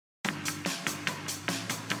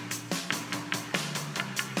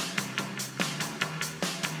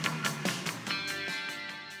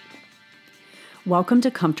Welcome to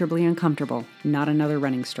Comfortably Uncomfortable, not another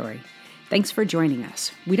running story. Thanks for joining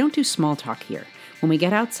us. We don't do small talk here. When we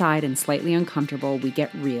get outside and slightly uncomfortable, we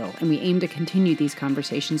get real, and we aim to continue these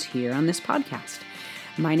conversations here on this podcast.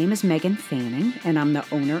 My name is Meghan Fanning, and I'm the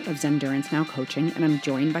owner of ZenduranceNow Coaching, and I'm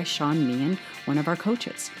joined by Sean Meehan, one of our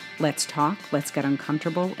coaches. Let's talk, let's get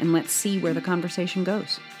uncomfortable, and let's see where the conversation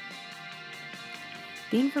goes.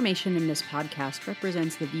 The information in this podcast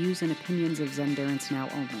represents the views and opinions of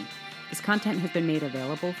ZenduranceNow only. This content has been made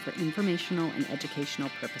available for informational and educational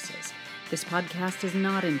purposes. This podcast is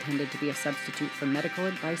not intended to be a substitute for medical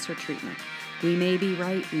advice or treatment. We may be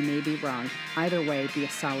right, we may be wrong. Either way, be a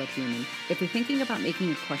solid human. If you're thinking about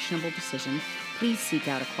making a questionable decision, please seek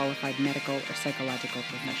out a qualified medical or psychological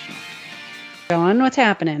professional. Sean, what's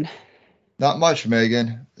happening? Not much,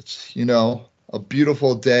 Megan. It's, a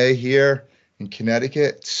beautiful day here in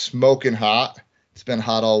Connecticut. It's smoking hot. It's been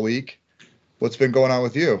hot all week. What's been going on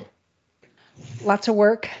with you? Lots of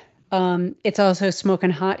work. It's also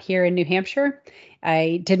smoking hot here in New Hampshire.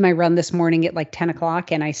 I did my run this morning at like 10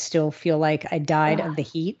 o'clock and I still feel like I died of the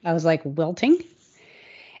heat. I was like wilting.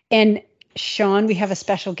 And Sean, we have a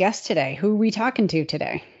special guest today. Who are we talking to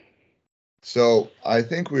today? So I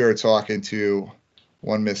think we are talking to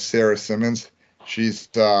one Miss Sara Simmons. She's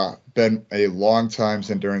been a long-time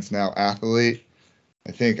ZenduranceNow athlete.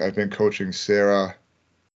 I think I've been coaching Sara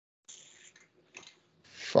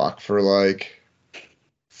for like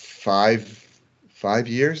five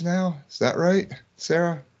years now. Is that right,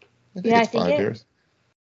 Sara? I think it's 5 years.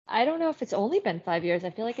 I don't know if it's only been 5 years. I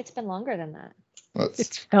feel like it's been longer than that.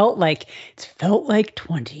 It's felt like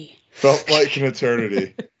 20. Felt like an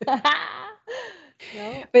eternity.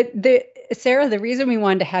 No. But Sara, the reason we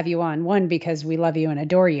wanted to have you on, one, because we love you and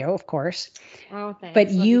adore you, of course. Oh, thanks.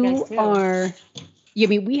 But you are,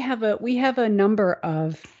 we have a number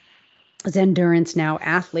of ZenduranceNow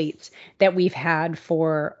athletes that we've had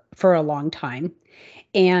for a long time.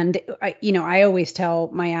 And I always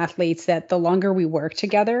tell my athletes that the longer we work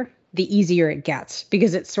together, the easier it gets,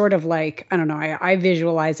 because it's sort of like, I don't know, I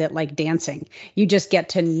visualize it like dancing. You just get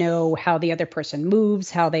to know how the other person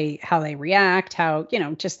moves, how they react,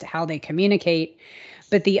 just how they communicate.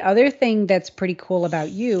 But the other thing that's pretty cool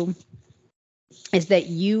about you is that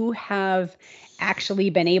you have actually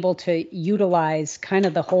been able to utilize kind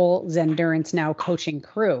of the whole ZenduranceNow coaching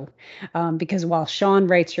crew. Because while Sean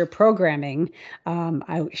writes your programming,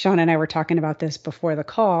 Sean and I were talking about this before the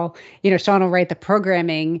call, Sean will write the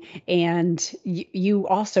programming and you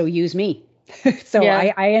also use me. So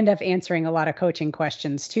yeah. I end up answering a lot of coaching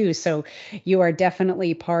questions too. So you are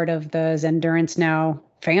definitely part of the ZenduranceNow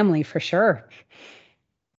family for sure.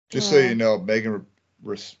 Just so you know, Megan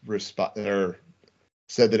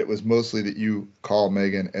said that it was mostly that you call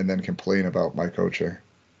Megan and then complain about my coaching.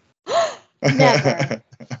 Never.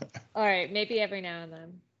 All right, maybe every now and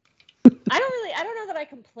then. I don't know that I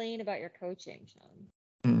complain about your coaching,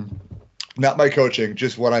 Sean. Not my coaching,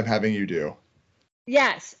 just what I'm having you do.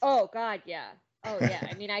 Yes. Oh God, yeah. Oh yeah.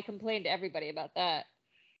 I mean, I complain to everybody about that.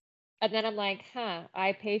 And then I'm like,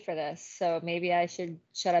 I pay for this, so maybe I should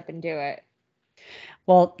shut up and do it.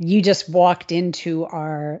 Well, you just walked into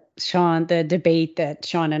the debate that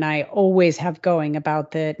Sean and I always have going about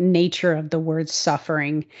the nature of the word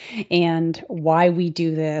suffering and why we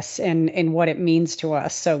do this and what it means to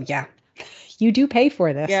us. So yeah, you do pay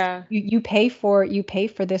for this. Yeah. You pay for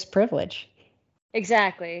this privilege.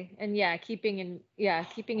 Exactly. And keeping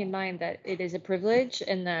in mind that it is a privilege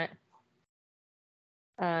and that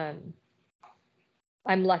I'm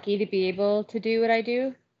lucky to be able to do what I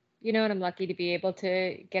do. And I'm lucky to be able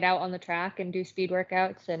to get out on the track and do speed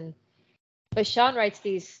workouts. But Sean writes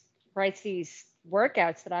these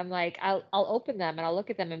workouts that I'm like, I'll open them and I'll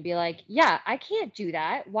look at them and be like, yeah, I can't do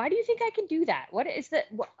that. Why do you think I can do that? What is that?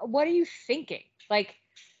 What are you thinking? Like,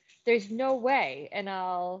 there's no way. And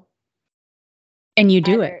you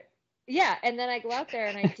do it. Yeah. And then I go out there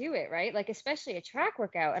and I do it, right? Like, especially a track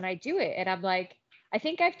workout, and I do it. And I'm like, I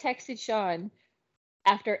think I've texted Sean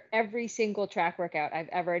after every single track workout I've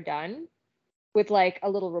ever done with like a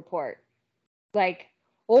little report. Like,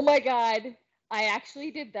 oh my God, I actually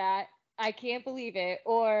did that. I can't believe it.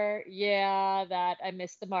 Or yeah, that I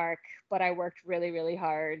missed the mark, but I worked really, really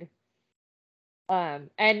hard. And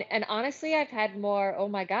honestly, I've had more, oh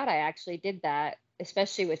my God, I actually did that,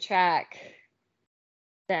 especially with track,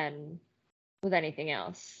 than with anything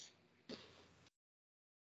else.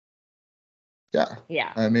 Yeah.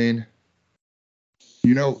 Yeah. I mean,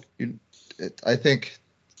 I think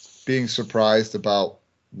being surprised about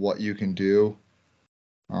what you can do,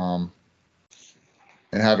 and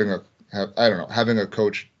having a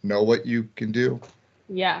coach know what you can do,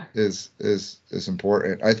 yeah, is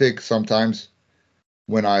important. I think sometimes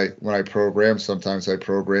when I program, sometimes I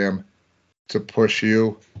program to push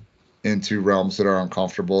you into realms that are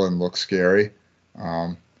uncomfortable and look scary.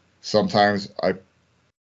 Sometimes I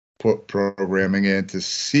put programming in to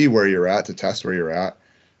see where you're at, to test where you're at.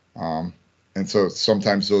 And so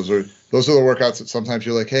sometimes those are the workouts that sometimes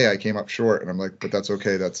you're like, hey, I came up short, and I'm like, but that's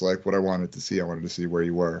okay. That's like what I wanted to see. I wanted to see where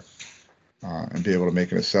you were, and be able to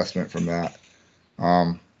make an assessment from that.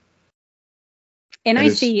 And it I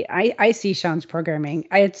is- see, I see Sean's programming.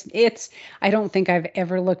 It's, I don't think I've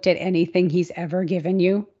ever looked at anything he's ever given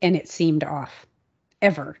you and it seemed off.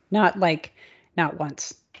 Ever. Not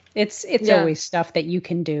once. It's Yeah. always stuff that you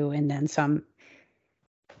can do and then some.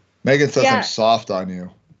 Megan says I'm Yeah. soft on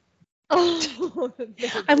you. Oh,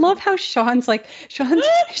 I love how Sean's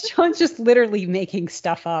just literally making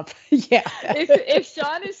stuff up. Yeah. if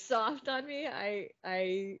Sean is soft on me,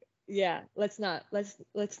 yeah, let's not go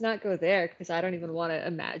there, because I don't even want to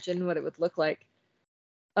imagine what it would look like.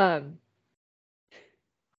 But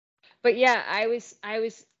yeah, I was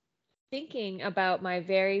thinking about my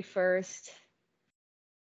very first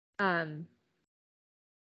run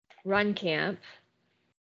camp,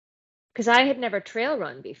 because I had never trail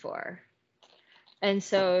run before. And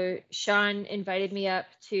so Sean invited me up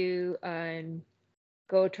to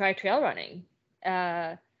go try trail running.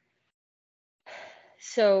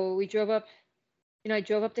 So we drove up, I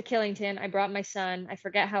drove up to Killington. I brought my son. I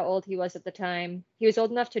forget how old he was at the time. He was old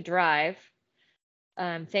enough to drive.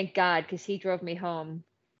 Thank God, because he drove me home.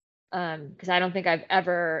 Because I don't think I've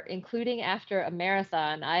ever, including after a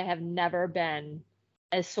marathon, I have never been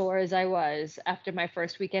as sore as I was after my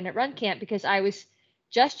first weekend at run camp, because I was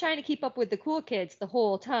just trying to keep up with the cool kids the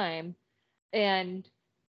whole time, and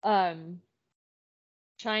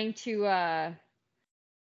trying to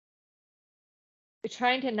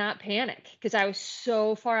not panic, because I was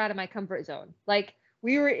so far out of my comfort zone. Like,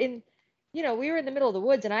 we were in the middle of the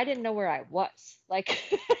woods, and I didn't know where I was. Like,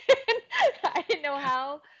 I didn't know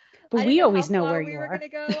how. But I we didn't know always how know far where we you were are. gonna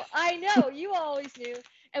go. I know, you always knew.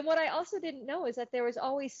 And what I also didn't know is that there was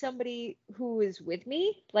always somebody who was with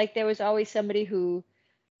me. Like, there was always somebody who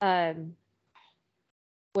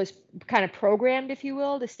was kind of programmed, if you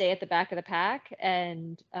will, to stay at the back of the pack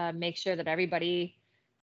and make sure that everybody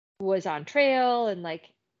was on trail. And I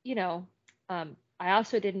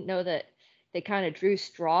also didn't know that they kind of drew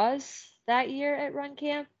straws that year at run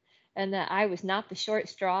camp, and that I was not the short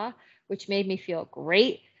straw, which made me feel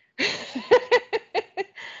great.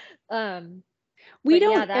 We But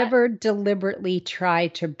yeah, don't ever deliberately try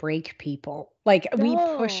to break people. Like,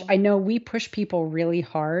 no. I know we push people really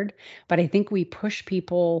hard, but I think we push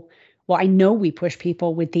people, well, I know we push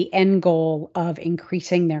people with the end goal of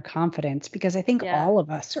increasing their confidence, because I think Yeah. all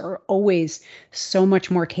of us are always so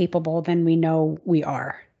much more capable than we know we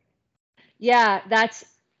are. Yeah, that's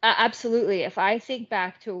absolutely. If I think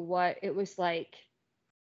back to what it was like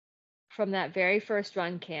from that very first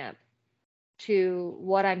run camp to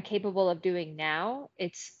what I'm capable of doing now,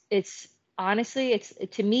 it's honestly,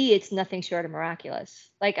 to me, it's nothing short of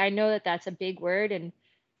miraculous. Like, I know that that's a big word, and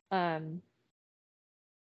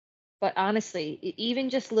but honestly,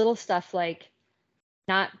 even just little stuff like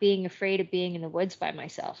not being afraid of being in the woods by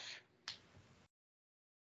myself.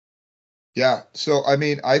 Yeah. So I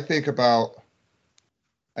mean, I think when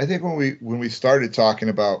we started talking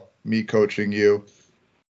about me coaching you,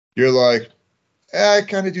 you're like, I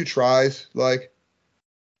kind of do tries, like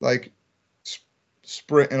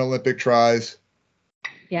sprint and Olympic tries,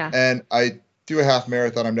 Yeah. and I do a half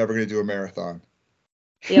marathon. I'm never going to do a marathon.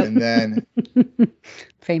 Yep. And then,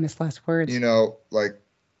 Famous last words. like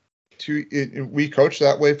we coached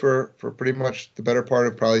that way for pretty much the better part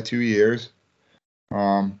of probably 2 years.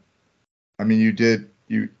 I mean, you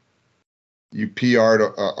PR'd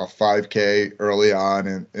a 5K early on,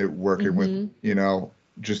 and working with,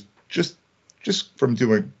 just from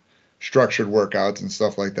doing structured workouts and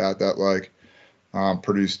stuff like that, like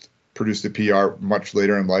produced a PR much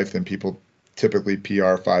later in life than people typically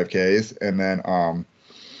PR 5Ks.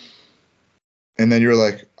 And then you're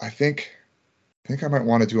like, I think I might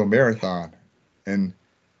want to do a marathon. And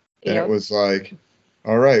then it was like,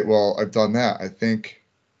 all right, well, I've done that. I think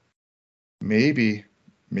maybe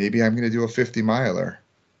I'm going to do a 50 miler.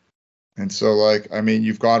 And so, like, I mean,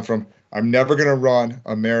 you've gone from I'm never going to run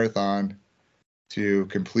a marathon to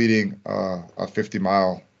completing a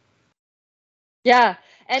 50-mile. Yeah,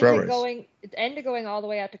 and trail to race. going all the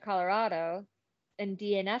way out to Colorado and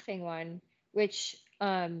DNFing one, which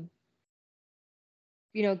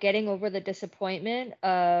getting over the disappointment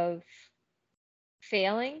of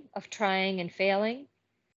failing, of trying and failing.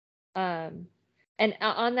 And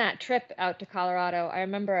on that trip out to Colorado, I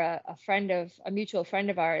remember a mutual friend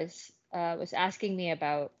of ours was asking me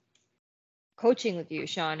about coaching with you,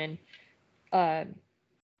 Sean, and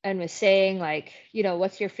was saying like,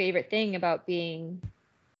 what's your favorite thing about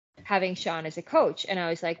having Sean as a coach? And I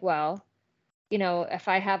was like, well, if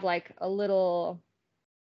I have like a little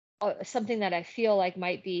something that I feel like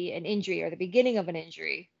might be an injury or the beginning of an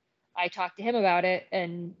injury, I talked to him about it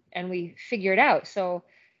and we figured it out. So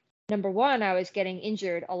number one, I was getting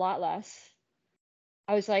injured a lot less.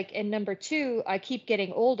 I was like, and number two, I keep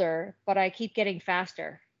getting older, but I keep getting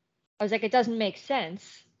faster. I was like, it doesn't make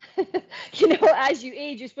sense. As you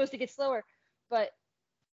age, you're supposed to get slower. But,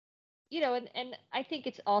 and I think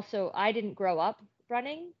it's also, I didn't grow up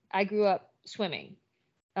running. I grew up swimming.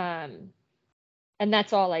 And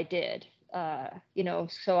that's all I did.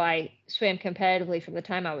 So I swam competitively from the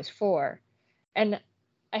time I was 4. And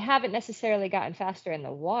I haven't necessarily gotten faster in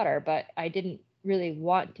the water, but I didn't really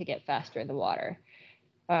want to get faster in the water.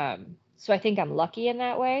 So I think I'm lucky in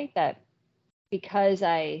that way, that because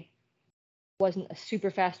I wasn't a super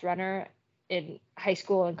fast runner in high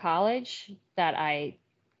school and college, that I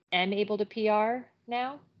am able to PR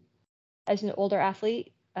now as an older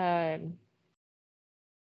athlete. And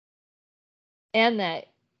that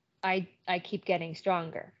I keep getting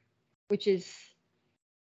stronger, which is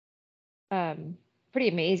pretty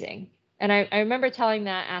amazing. And I remember telling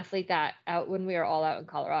that athlete that out when we were all out in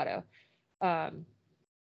Colorado.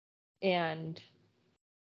 And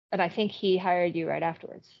I think he hired you right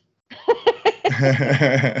afterwards.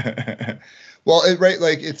 Well,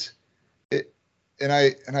 and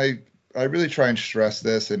I really try and stress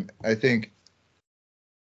this, and I think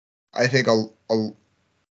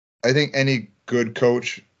any good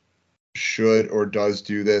coach should or does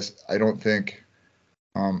do this. I don't think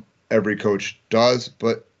every coach does,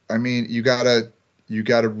 but I mean, you gotta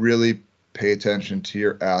really pay attention to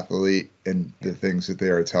your athlete and the things that they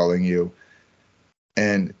are telling you,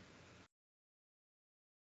 and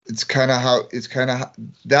it's kind of how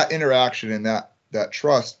that interaction and that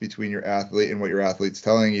trust between your athlete and what your athlete's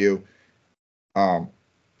telling you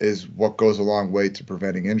is what goes a long way to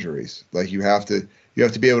preventing injuries. Like you have to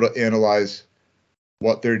be able to analyze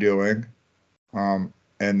what they're doing, and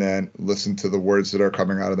then listen to the words that are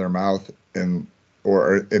coming out of their mouth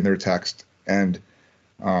or in their text, and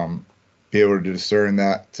be able to discern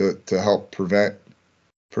that to help prevent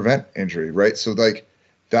injury, right? So like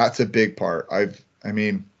that's a big part. I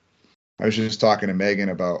was just talking to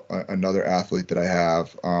Meghan about another athlete that I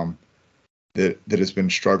have that has been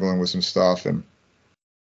struggling with some stuff, and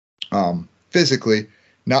physically,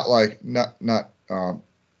 not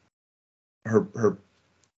her.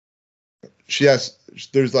 She's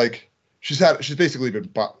basically been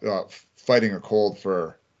fighting a cold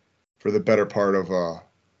for the better part of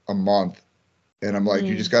a month, and I'm like,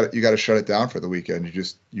 you got to shut it down for the weekend.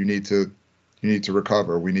 You need to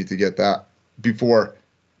recover. We need to get that before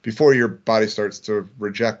your body starts to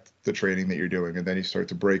reject the training that you're doing, and then you start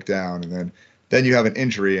to break down, and then you have an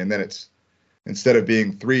injury, and then it's, instead of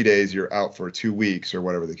being 3 days, you're out for 2 weeks or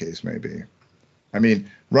whatever the case may be. I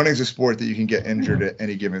mean, running's a sport that you can get injured at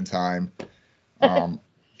any given time,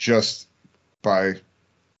 just by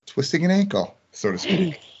twisting an ankle, so to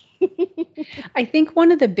speak. I think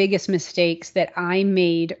one of the biggest mistakes that I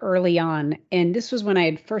made early on, and this was when I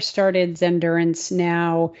had first started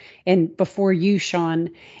ZenduranceNow and before you,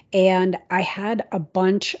 Sean, and I had a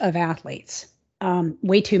bunch of athletes,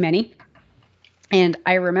 way too many. And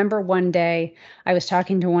I remember one day I was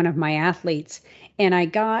talking to one of my athletes and I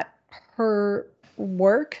got her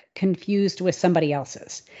work confused with somebody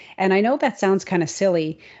else's. And I know that sounds kind of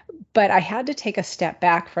silly, but I had to take a step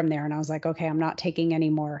back from there. And I was like, okay, I'm not taking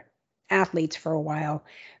any more athletes for a while.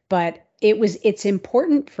 But it's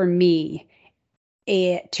important for me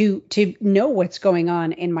to know what's going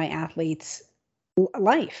on in my athletes'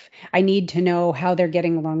 life. I need to know how they're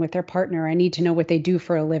getting along with their partner. I need to know what they do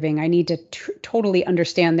for a living. I need to totally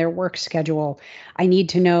understand their work schedule. I need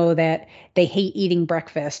to know that they hate eating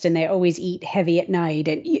breakfast and they always eat heavy at night,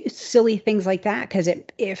 and silly things like that. Because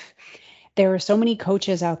if there are so many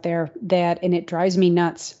coaches out there and it drives me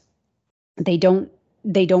nuts, they don't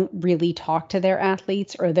really talk to their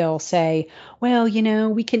athletes, or they'll say, well,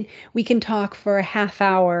 we can talk for a half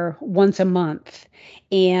hour once a month,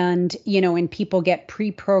 and and people get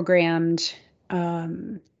pre-programmed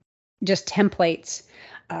just templates,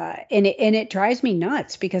 and it drives me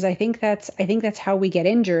nuts, because I think that's how we get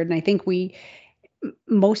injured. And I think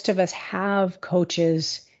most of us have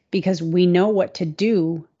coaches because we know what to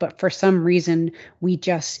do, but for some reason we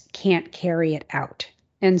just can't carry it out.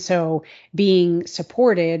 And so being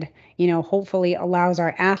supported, hopefully allows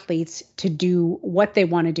our athletes to do what they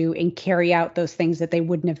want to do and carry out those things that they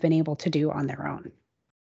wouldn't have been able to do on their own.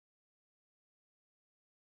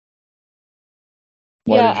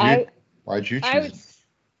 Yeah, Why'd you I choose would it?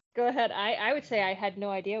 go ahead. I would say I had no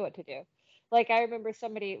idea what to do. Like I remember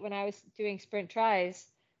somebody when I was doing sprint tries,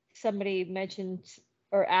 somebody mentioned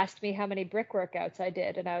or asked me how many brick workouts I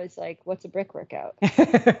did, and I was like, "What's a brick workout?"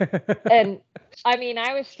 And I mean,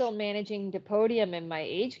 I was still managing the podium in my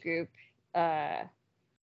age group, uh,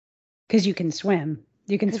 Because you can swim.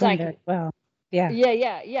 You can because I swim very can. well. Yeah.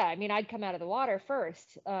 Yeah. I mean, I'd come out of the water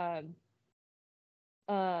first. Um,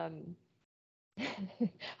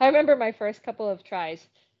 I remember my first couple of tries,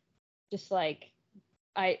 just like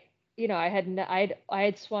I, I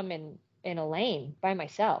had swum in a lane by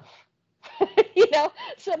myself,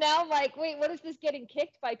 So now I'm like, wait, what is this getting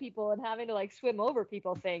kicked by people and having to like swim over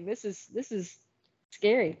people thing? This is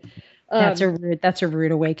scary. Um, That's a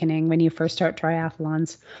rude awakening when you first start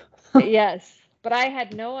triathlons. yes, but I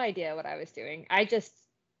had no idea what I was doing. I just,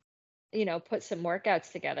 put some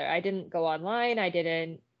workouts together. I didn't go online. I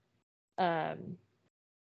didn't, um,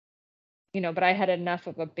 but I had enough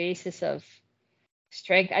of a basis of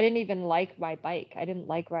strength. I didn't even like my bike. I didn't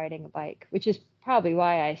like riding a bike, which is probably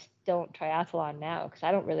why I don't triathlon now because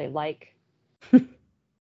I don't really like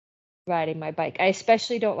riding my bike. I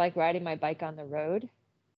especially don't like riding my bike on the road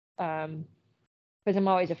because I'm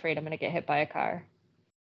always afraid I'm going to get hit by a car.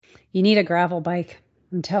 You need a gravel bike.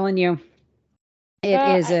 I'm telling you, it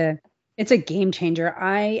Uh, is I it's a game changer.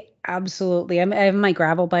 I have my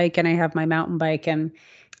gravel bike and I have my mountain bike, and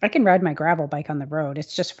I can ride my gravel bike on the road.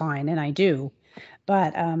 It's just fine, and I do.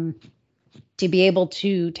 But to be able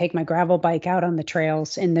to take my gravel bike out on the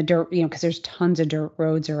trails in the dirt, because there's tons of dirt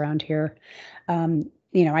roads around here.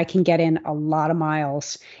 I can get in a lot of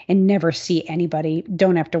miles and never see anybody.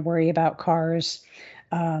 Don't have to worry about cars.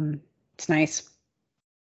 It's nice.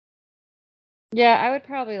 yeah, I would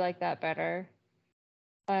probably like that better.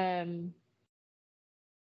 Um,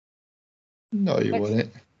 No, you but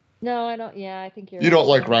wouldn't. no, I don't. Yeah, I think you're You right don't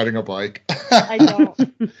like there. riding a bike. I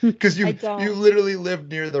don't. Because I you don't. literally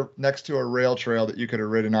live next to a rail trail that you could have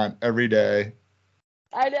ridden on every day.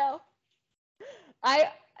 I know.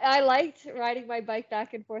 I I liked riding my bike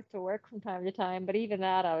back and forth to work from time to time, but even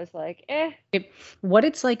that I was like, eh. What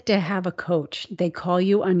it's like to have a coach. They call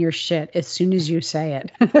you on your shit as soon as you say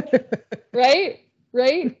it. Right?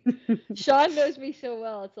 Right? Sean knows me so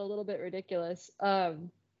well. It's a little bit ridiculous.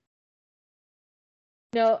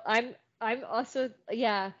 No, I'm also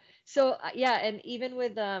yeah. So yeah, and even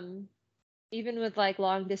with like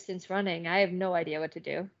long distance running, I have no idea what to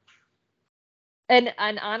do. And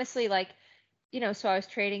honestly, like, so I was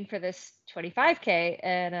training for this 25K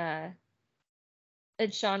and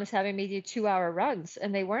Sean was having me do 2-hour runs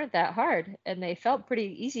and they weren't that hard and they felt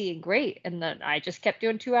pretty easy and great. And then I just kept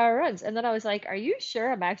doing 2-hour runs. And then I was like, are you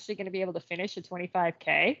sure I'm actually going to be able to finish a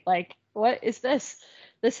 25K? Like, what is this?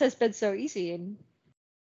 This has been so easy.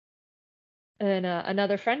 And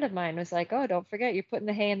another friend of mine was like, oh, don't forget you're putting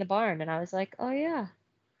the hay in the barn. And I was like, oh yeah,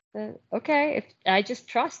 okay. If I just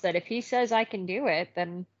trust that if he says I can do it,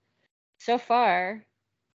 then so far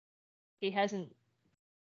he hasn't,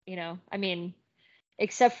 I mean,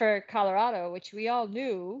 except for Colorado, which we all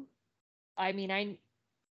knew. I mean,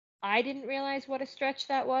 I didn't realize what a stretch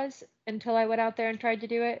that was until I went out there and tried to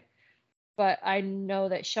do it. But I know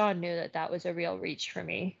that Sean knew that that was a real reach for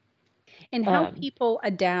me. And how Um, people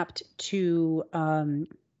adapt to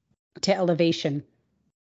elevation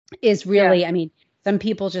is yeah, really, I mean, some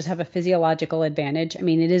people just have a physiological advantage. I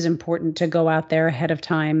mean, it is important to go out there ahead of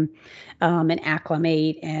time, and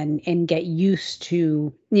acclimate and get used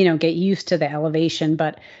to the elevation.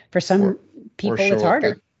 But for Or some or people, it's show up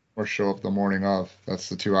harder. the morning of. That's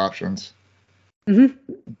the two options. Hmm.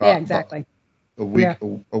 Yeah, But exactly. a Yeah.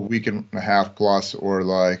 week a week and a half plus, or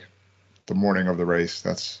like the morning of the race.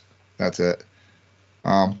 That's it.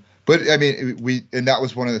 But I mean, and that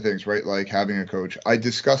was one of the things, right? Like having a coach. I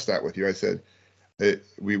discussed that with you. I said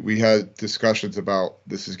we had discussions about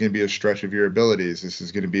this is going to be a stretch of your abilities. This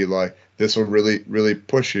is going to be like this will really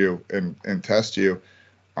push you and test you.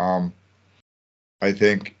 Um, I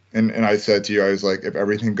think, and I said to you, I was like, if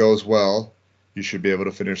everything goes well, you should be able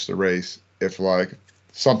to finish the race. If like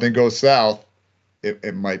something goes south,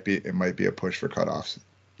 it might be a push for cutoffs,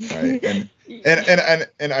 right?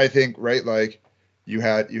 And I think, right, like you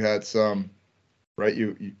had some, right,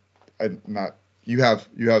 you not you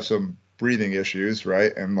have some breathing issues,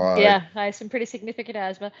 right? And like yeah, I have some pretty significant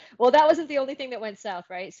asthma. Well, that wasn't the only thing that went south,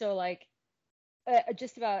 right? So like,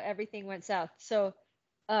 just about everything went south. So,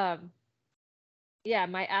 um, yeah,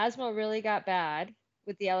 my asthma really got bad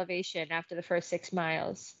with the elevation after the first 6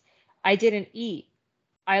 miles. I didn't eat.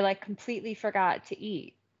 I like completely forgot to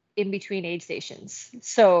eat in between aid stations.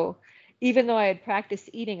 So even though I had practiced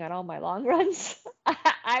eating on all my long runs,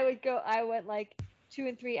 I went like 2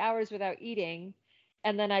 and 3 hours without eating,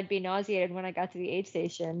 and then I'd be nauseated when I got to the aid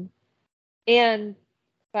station. And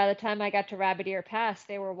by the time I got to Rabbit Ear Pass,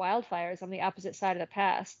 there were wildfires on the opposite side of the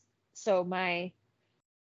pass. So my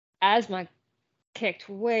asthma kicked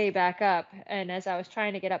way back up. And as I was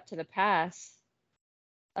trying to get up to the pass,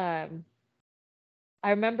 I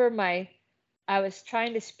remember I was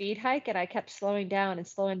trying to speed hike and I kept slowing down and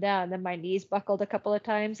slowing down. And then my knees buckled a couple of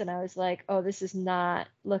times and I was like, oh, this is not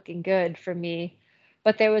looking good for me.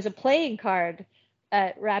 But there was a playing card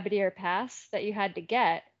at Rabbit Ear Pass that you had to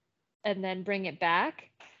get and then bring it back.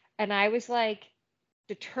 And I was like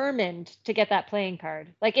determined to get that playing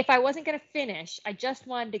card. Like if I wasn't going to finish, I just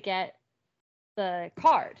wanted to get the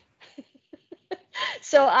card.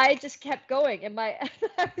 So I just kept going and I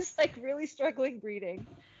was like really struggling breathing.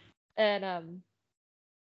 And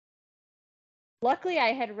luckily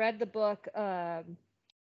I had read the book by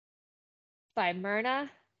Myrna.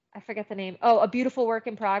 I forget the name. Oh, A Beautiful Work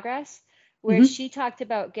in Progress, where she talked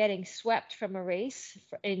about getting swept from a race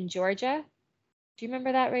in Georgia. Do you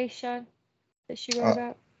remember that race, Sean, that she wrote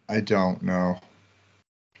about? I don't know.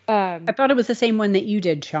 I thought it was the same one that you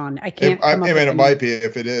did, Sean. I can't. I mean, it might be.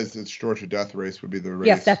 If it is, it's Georgia Death Race would be the race.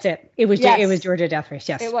 Yes, that's it. It was Georgia Death Race.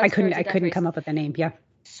 Yes, I couldn't come up with the name. Yeah.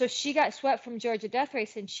 So she got swept from Georgia Death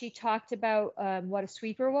Race, and she talked about what a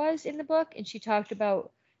sweeper was in the book, and she talked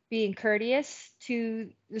about being courteous to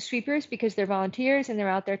the sweepers because they're volunteers and they're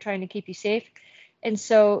out there trying to keep you safe. And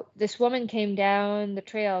so this woman came down the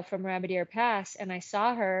trail from Rabbit Ear Pass and I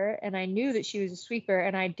saw her and I knew that she was a sweeper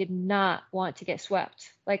and I did not want to get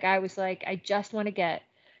swept. Like I was like, I just want to get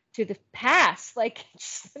to the pass. Like,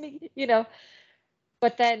 just let me,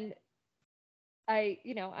 but then I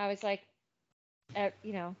was like,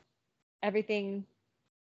 everything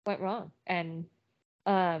went wrong. And,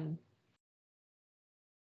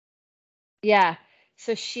 yeah,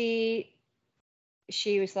 so she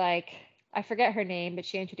was like, I forget her name, but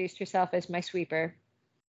she introduced herself as my sweeper.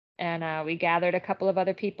 And we gathered a couple of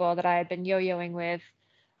other people that I had been yo-yoing with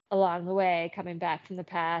along the way, coming back from the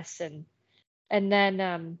pass. And then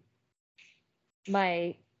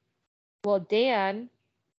Dan,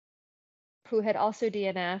 who had also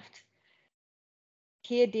DNF'd,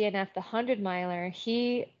 he had DNF'd the 100-miler.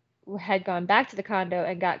 He had gone back to the condo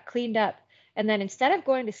and got cleaned up. And then instead of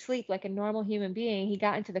going to sleep like a normal human being, he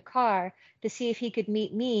got into the car to see if he could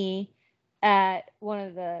meet me at one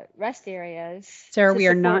of the rest areas. Sarah, we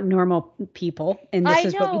are not normal people, and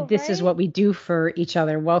this is what we do for each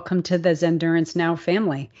other. Welcome to the ZenduranceNow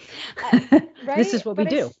family. Right? This is what we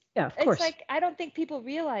do. Yeah, of course. It's like I don't think people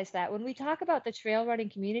realize that when we talk about the trail running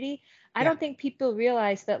community, I don't think people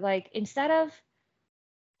realize that like instead of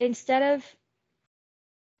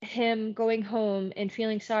him going home and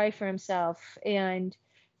feeling sorry for himself and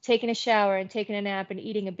taking a shower and taking a nap and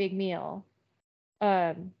eating a big meal,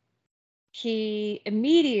 he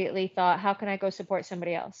immediately thought, how can I go support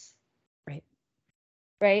somebody else?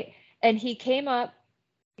 Right. And he came up,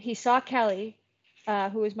 he saw Kelly,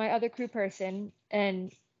 who was my other crew person,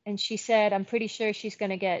 and she said, I'm pretty sure she's going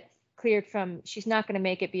to get cleared she's not going to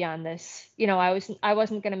make it beyond this. I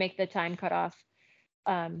wasn't going to make the time cutoff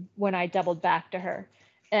when I doubled back to her.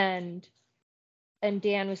 And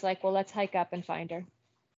Dan was like, well, let's hike up and find her.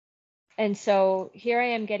 And so here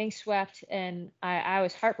I am getting swept, and I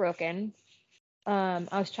was heartbroken. I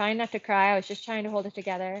was trying not to cry. I was just trying to hold it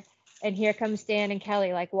together. And here comes Dan and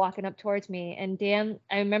Kelly, like walking up towards me. And Dan,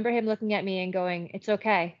 I remember him looking at me and going, it's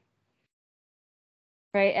okay.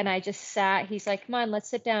 Right. And I just sat. He's like, come on, let's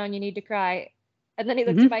sit down. You need to cry. And then he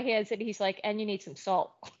looked at my hands and he's like, and you need some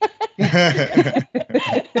salt.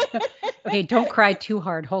 Okay, don't cry too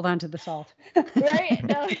hard. Hold on to the salt. Right.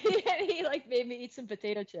 No, he like made me eat some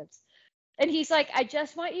potato chips. And he's like, I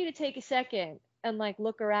just want you to take a second and like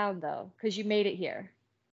look around though, because you made it here.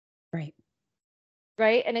 Right.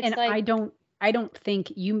 Right. And it's like I don't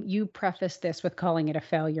think you prefaced this with calling it a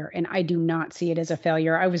failure, and I do not see it as a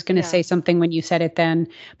failure. I was going to say something when you said it then,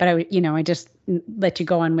 but I just let you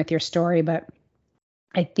go on with your story. But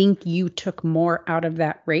I think you took more out of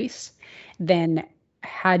that race than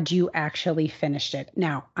had you actually finished it.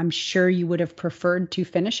 Now, I'm sure you would have preferred to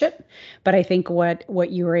finish it, but I think what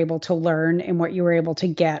you were able to learn and what you were able to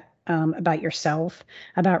get about yourself,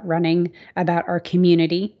 about running, about our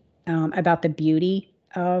community, about the beauty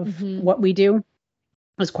of what we do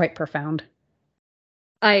was quite profound.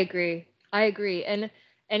 I agree. And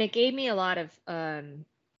it gave me a lot of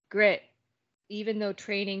grit. Even though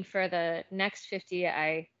training for the next 50,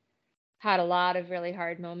 I had a lot of really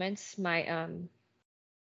hard moments. My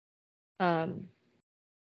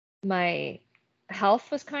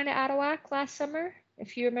health was kind of out of whack last summer,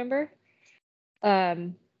 if you remember.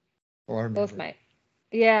 I remember. Both my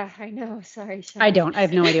Yeah, I know. Sorry, Sean. I don't. I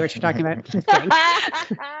have no idea what you're talking about. Just kidding.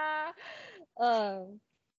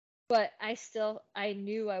 But I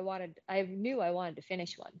knew I wanted to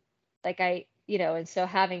finish one. Like and so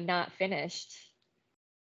having not finished,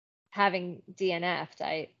 having DNF'd,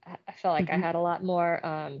 I felt like I Mhm. had a lot more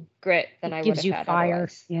grit than It I would gives have you had fire.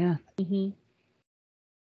 otherwise. Yeah. Mhm.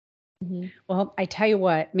 Mhm. Well, I tell you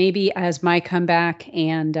what, maybe as my comeback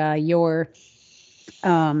and your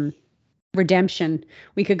um, redemption,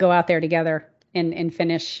 we could go out there together and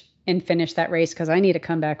finish that race because I need a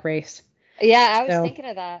comeback race. Yeah, I was So thinking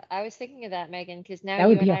of that. I was thinking of that, Megan, because now that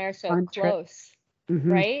would you be and a I are so fun trip. close,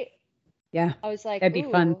 Hmm. right? Yeah, I was like, that'd be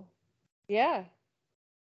fun. ooh, yeah,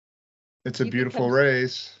 It's a you could beautiful come,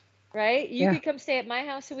 race. right? You Yeah, could come stay at my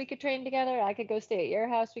house and we could train together. I could go stay at your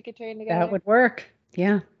house. We could train that together. would work.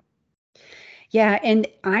 Yeah. Yeah, and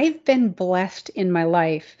I've been blessed in my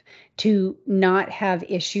life to not have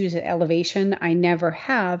issues at elevation. I never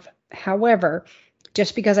have. However,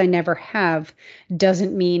 just because I never have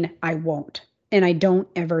doesn't mean I won't. And I don't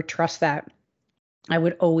ever trust that. I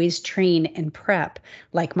would always train and prep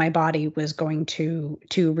like my body was going to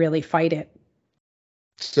really fight it.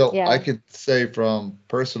 So I Yeah. could say from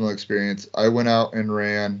personal experience, I went out and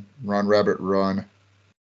ran Run Rabbit Run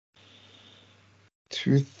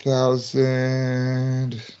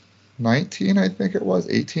 2019, I think it was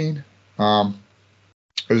 18.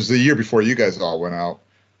 It was the year before you guys all went out,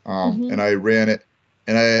 Hmm. and I ran it,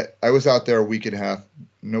 and I was out there a week and a half,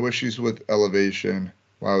 no issues with elevation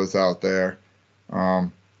while I was out there.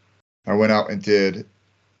 Um, I went out and did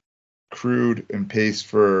crude and pace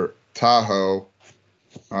for Tahoe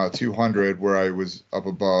 200, where I was up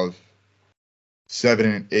above 7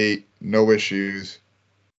 and 8, no issues.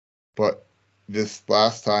 But this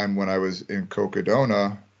last time when I was in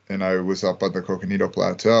Cocodona and I was up on the Coconino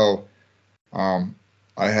Plateau, um,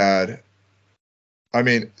 I had, I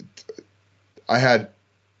mean, I had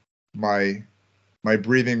my my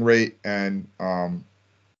breathing rate and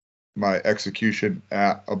my execution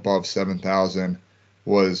at above 7,000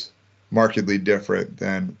 was markedly different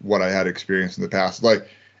than what I had experienced in the past. Like,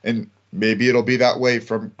 and maybe it'll be that way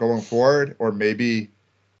from going forward, or maybe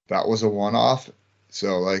that was a one-off.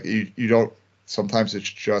 So like you don't. Sometimes it's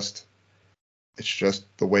just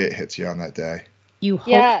the way it hits you on that day. You hope for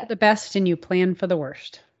Yeah. the best and you plan for the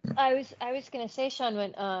worst. I was gonna say, Sean,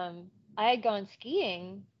 when I had gone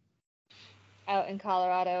skiing out in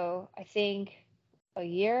Colorado, I think a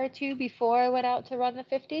year or two before I went out to run the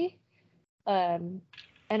 50. Um,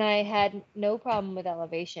 and I had no problem with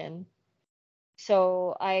elevation.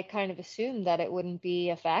 So I kind of assumed that it wouldn't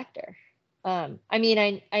be a factor. I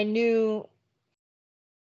mean, I knew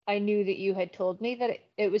that you had told me that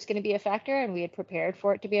it was going to be a factor and we had prepared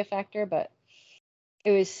for it to be a factor, but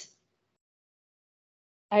it was,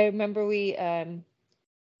 I remember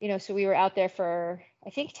so we were out there for, I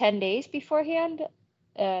think 10 days beforehand.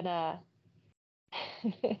 And,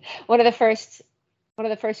 one of the first, one of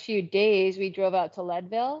the first few days we drove out to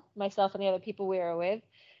Leadville, myself and the other people we were with.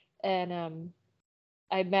 And,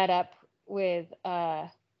 I met up with, Dan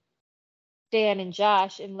and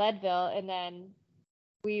Josh in Leadville, and then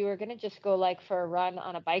we were gonna just go like for a run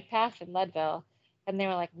on a bike path in Leadville. And they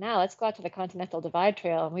were like, "No, let's go out to the Continental Divide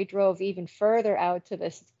Trail." And we drove even further out to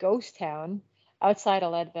this ghost town outside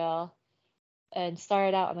of Leadville and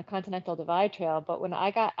started out on the Continental Divide Trail. But when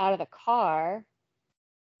I got out of the car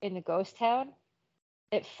in the ghost town,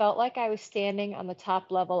 it felt like I was standing on the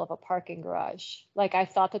top level of a parking garage. Like I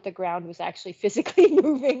thought that the ground was actually physically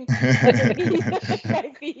moving underneath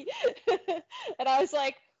my feet. And I was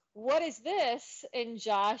like, what is this? And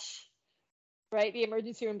Josh, right, the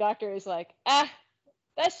emergency room doctor, is like,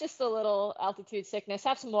 that's just a little altitude sickness.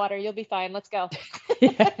 Have some water. You'll be fine. Let's go.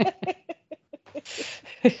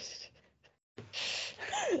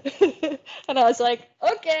 And I was like,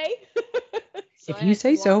 okay. So If I you had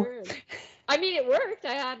say some so. water. And, I mean, it worked.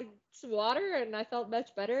 I had some water and I felt much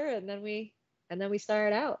better. And then we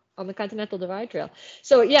started out on the Continental Divide Trail.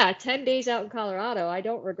 So yeah, 10 days out in Colorado. I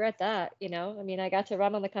don't regret that. I mean, I got to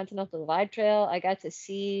run on the Continental Divide Trail. I got to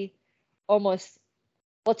see almost,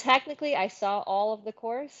 well, technically, I saw all of the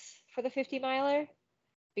course for the 50 miler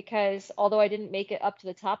because although I didn't make it up to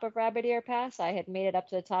the top of Rabbit Ear Pass, I had made it up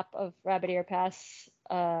to the top of Rabbit Ear Pass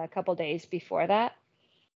a couple days before that.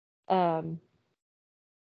 Um,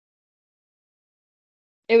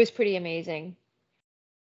 it was pretty amazing.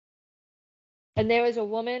 And there was a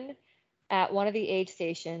woman at one of the aid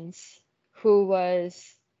stations who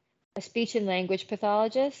was a speech and language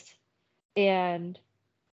pathologist. And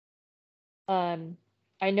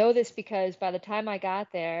I know this because by the time I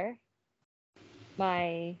got there,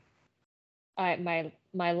 my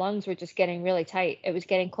my lungs were just getting really tight. It was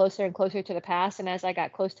getting closer and closer to the pass, and as I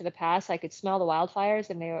got close to the pass, I could smell the wildfires,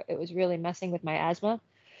 and it was really messing with my asthma,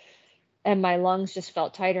 and my lungs just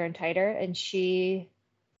felt tighter and tighter. And she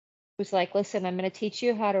was like, "Listen, I'm going to teach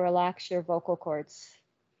you how to relax your vocal cords.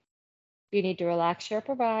 You need to relax your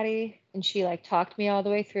upper body." And she like talked me all the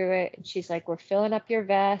way through it. And she's like, "We're filling up your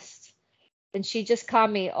vest." And she just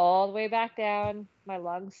calmed me all the way back down. My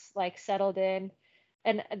lungs like settled in.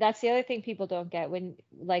 And that's the other thing people don't get, when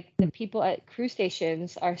like the people at cruise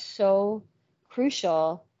stations are so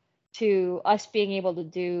crucial to us being able to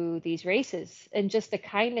do these races, and just the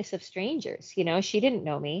kindness of strangers. She didn't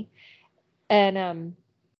know me. And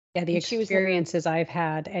Yeah, the and she was literally, experiences I've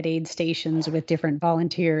had at aid stations with different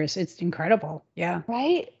volunteers, it's incredible. Yeah.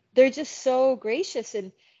 right? They're just so gracious.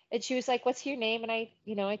 And she was like, "What's your name?" And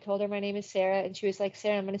I told her my name is Sarah. And she was like,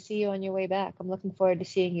 "Sarah, I'm going to see you on your way back. I'm looking forward to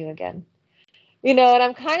seeing you again." And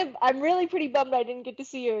I'm really pretty bummed I didn't get to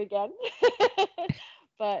see her again.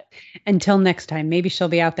 But Until next time, maybe she'll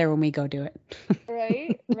be out there when we go do it.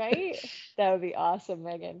 right. That would be awesome,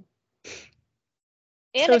 Megan.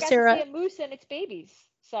 And So I got to see Sarah, a moose and its babies.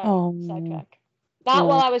 Sorry, oh, sidetrack. Not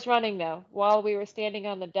while oh, I was running though, while we were standing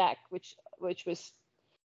on the deck, which was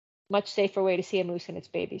much safer way to see a moose and its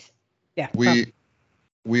babies. yeah.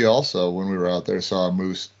 We also, when we were out there, saw a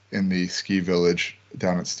moose in the ski village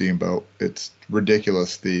down at Steamboat. It's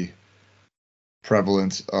ridiculous, the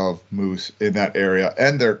prevalence of moose in that area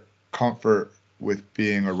and their comfort with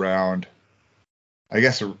being around, I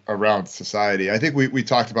guess, around society. I think we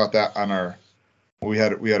talked about that on our we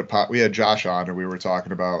had Josh on, and we were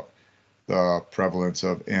talking about the prevalence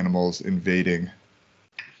of animals invading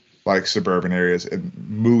like suburban areas, and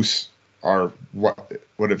moose are what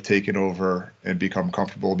would have taken over and become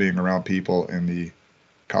comfortable being around people in the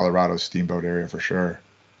Colorado Steamboat area for sure.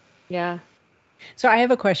 Yeah. So I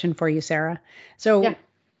have a question for you, Sarah. Yeah. So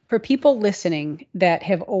for people listening that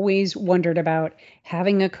have always wondered about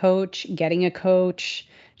having a coach, getting a coach,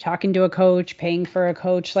 talking to a coach, paying for a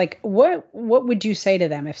coach, like what would you say to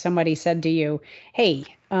them if somebody said to you, "Hey,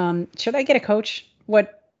 should I get a coach?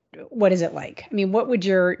 What is it like?" I mean, what would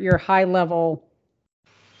your high I level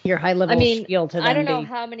mean, spiel to I them don't know be?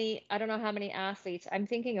 how many I don't know how many athletes. I'm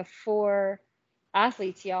thinking of 4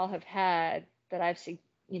 athletes y'all have had that I've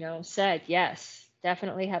said yes,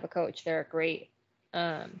 definitely have a coach. They're great.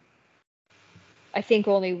 Um, I think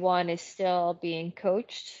only one is still being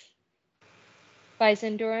coached by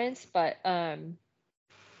Zendurance, but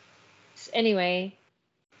anyway,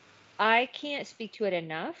 I can't speak to it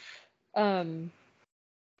enough. Um,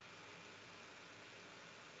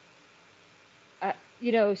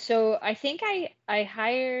 so I think I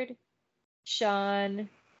hired Sean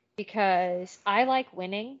because I like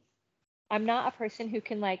winning. I'm not a person who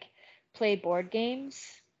can like play board games.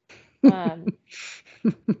 Um,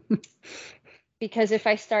 because if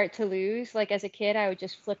I start to lose, like as a kid, I would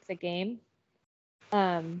just flip the game.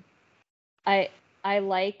 Um, I I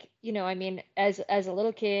like, I mean, as a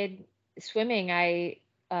little kid swimming,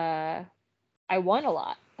 uh I won a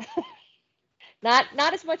lot.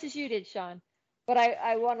 Not as much as you did, Sean, but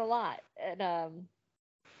I won a lot.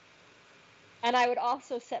 And I would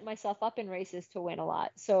also set myself up in races to win a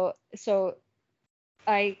lot. So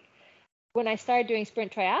I when I started doing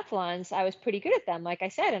sprint triathlons, I was pretty good at them, like I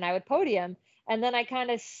said, and I would podium. And then I kind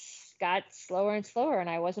of got slower and slower, and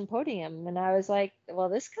I wasn't podium. And I was like, well,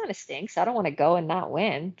 this kind of stinks. I don't want to go and not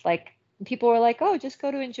win. Like, people were like, oh, just go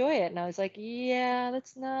to enjoy it. And I was like, yeah,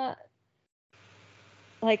 that's not,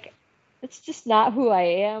 like, it's just not who I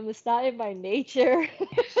am. It's not in my nature.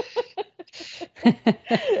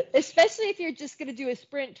 Especially if you're just going to do a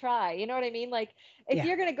sprint try. You know what I mean? Like, if Yeah.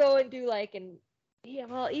 you're going to go and do like yeah,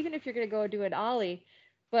 well, even if you're going to go do an ollie,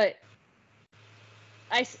 but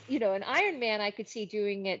an Ironman, I could see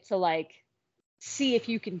doing it to like see if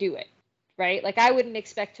you can do it, right? Like, I wouldn't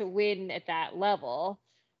expect to win at that level.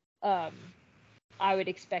 I would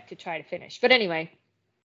expect to try to finish. But anyway,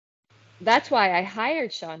 that's why I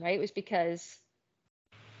hired Sean, right? It was because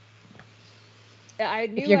I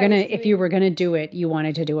knew I was If you were doing, gonna do it, you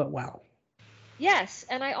wanted to do it well. yes,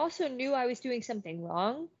 and I also knew I was doing something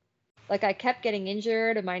wrong. Like, I kept getting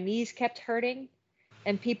injured and my knees kept hurting.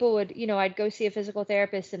 And people would, I'd go see a physical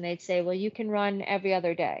therapist and they'd say, well, you can run every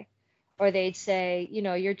other day. Or they'd say,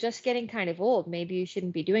 you're just getting kind of old. Maybe you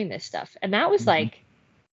shouldn't be doing this stuff. And that was Mhm. like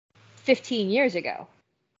 15 years ago,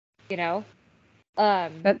 you know?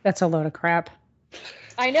 That's a load of crap.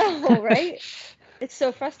 I know, right? It's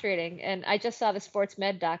so frustrating. And I just saw the sports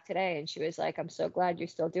med doc today, and she was like, I'm so glad you're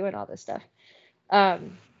still doing all this stuff.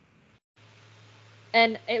 Um,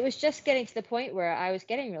 And it was just getting to the point where I was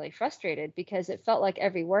getting really frustrated because it felt like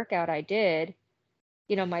every workout I did,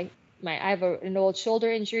 you know, I have an old shoulder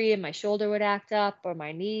injury and my shoulder would act up or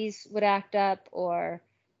my knees would act up, or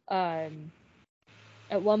um,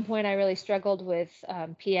 at one point I really struggled with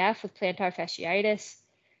PF, with plantar fasciitis.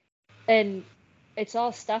 And it's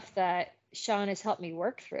all stuff that Sean has helped me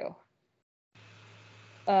work through.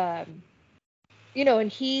 Um, you know,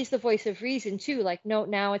 and he's the voice of reason too. Like, no,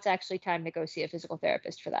 now it's actually time to go see a physical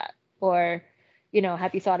therapist for that. Or, you know,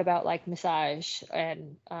 have you thought about like massage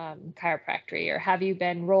and chiropractic, or have you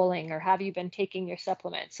been rolling, or have you been taking your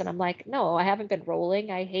supplements? And I'm like, no, I haven't been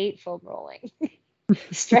rolling. I hate foam rolling.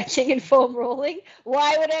 Stretching and foam rolling.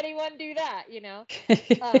 Why would anyone do that? You know?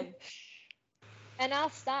 And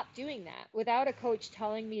I'll stop doing that without a coach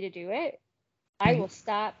telling me to do it. I will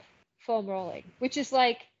stop foam rolling, which is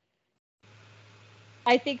like,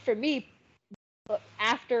 I think for me,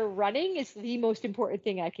 after running is the most important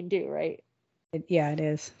thing I can do, right? Yeah, it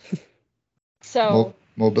is. So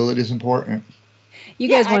Mobility is important. You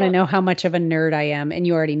yeah, guys want to know how much of a nerd I am, and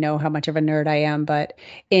you already know how much of a nerd I am, but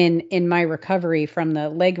in my recovery from the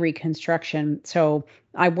leg reconstruction, so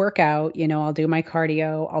I work out, you know, I'll do my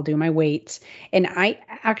cardio, I'll do my weights, and I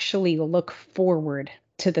actually look forward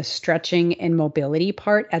to the stretching and mobility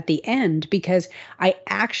part at the end because I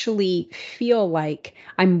actually feel like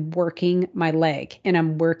I'm working my leg and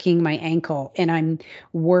I'm working my ankle and I'm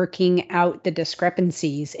working out the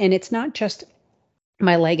discrepancies. And it's not just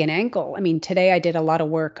my leg and ankle. I mean, today I did a lot of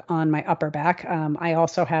work on my upper back. I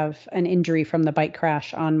also have an injury from the bike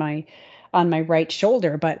crash on my right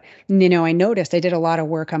shoulder, but you know, I noticed I did a lot of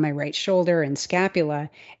work on my right shoulder and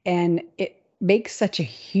scapula, and it makes such a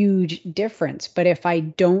huge difference. But if I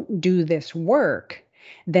don't do this work,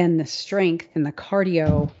 then the strength and the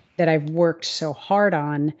cardio that I've worked so hard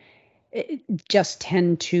on just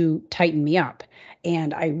tend to tighten me up.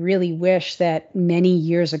 And I really wish that many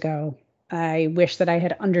years ago, I wish that I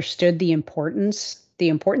had understood the importance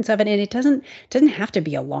of it. And it doesn't have to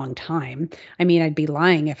be a long time. I mean, I'd be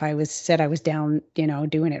lying if I was said I was down, you know,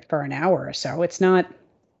 doing it for an hour or so. It's not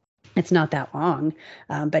that long,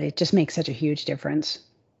 but it just makes such a huge difference.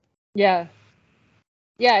 yeah,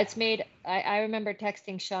 yeah, it's made. I remember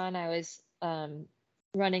texting Sean. I was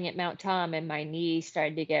running at Mount Tom, and my knee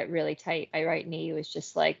started to get really tight. My right knee was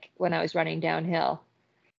just like when I was running downhill,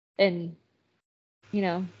 and you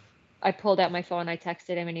know, I pulled out my phone. I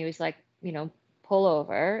texted him, and he was like, you know, pull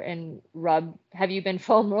over and rub. Have you been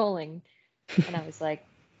foam rolling? And I was like,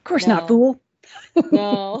 Of course not, no. fool.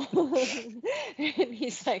 No. And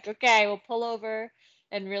he's like, okay, well, pull over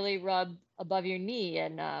and really rub above your knee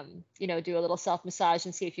and, you know, do a little self massage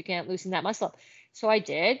and see if you can't loosen that muscle up. So I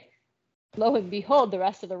did. Lo and behold, the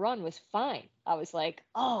rest of the run was fine. I was like,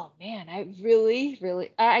 oh man, I really, really,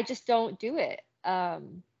 I just don't do it.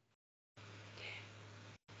 And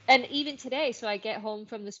even today, so I get home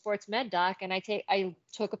from the sports med doc and I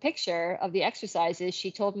took a picture of the exercises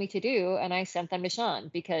she told me to do and I sent them to Sean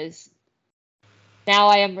because now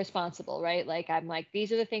I am responsible, right? Like I'm like,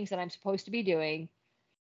 these are the things that I'm supposed to be doing.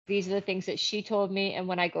 These are the things that she told me. And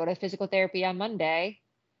when I go to physical therapy on Monday,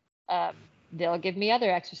 they'll give me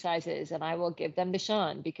other exercises and I will give them to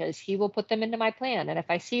Sean because he will put them into my plan. And if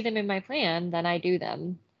I see them in my plan, then I do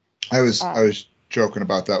them. I was joking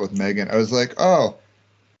about that with Megan. I was like,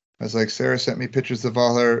 Sarah sent me pictures of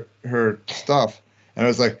all her stuff, and I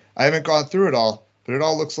was like, I haven't gone through it all, but it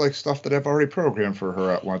all looks like stuff that I've already programmed for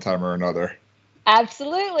her at one time or another.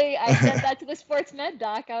 Absolutely. I said that to the sports med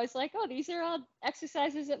doc. I was like, oh, these are all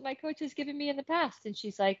exercises that my coach has given me in the past. And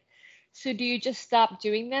she's like, so do you just stop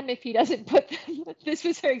doing them if he doesn't put them? This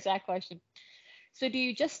was her exact question. So do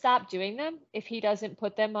you just stop doing them if he doesn't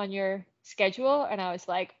put them on your schedule? And I was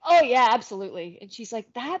like, oh yeah, absolutely. And she's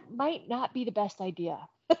like, that might not be the best idea.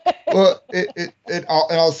 Well,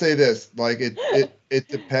 I'll say this, like it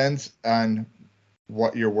depends on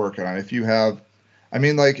what you're working on. If you have, I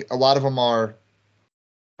mean, like a lot of them are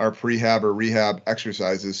prehab or rehab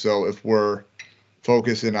exercises. So if we're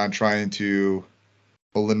focusing on trying to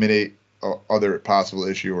eliminate other possible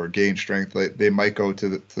issue or gain strength, like they might go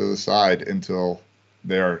to the side until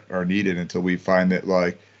they are needed, until we find that,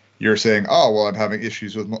 like you're saying, oh well, I'm having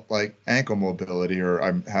issues with like ankle mobility, or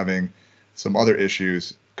I'm having some other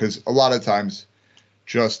issues, because a lot of times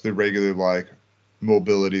just the regular like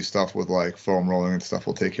mobility stuff with like foam rolling and stuff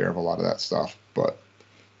will take care of a lot of that stuff. But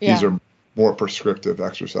these are more prescriptive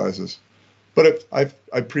exercises. But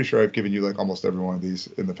I'm pretty sure I've given you like almost every one of these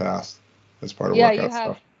in the past as part of workout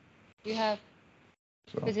stuff. You have.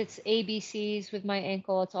 Because it's ABCs with my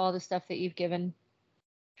ankle. It's all the stuff that you've given.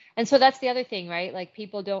 And so that's the other thing, right? Like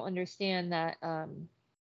people don't understand that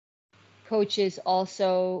coaches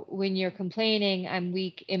also, when you're complaining, I'm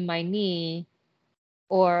weak in my knee,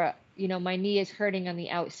 or, my knee is hurting on the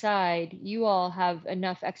outside, you all have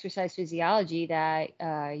enough exercise physiology that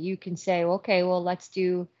you can say, okay, well, let's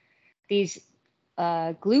do these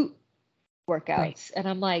glute workouts. Right. And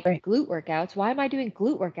I'm like, Right. glute workouts? Why am I doing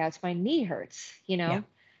glute workouts? My knee hurts, Yeah.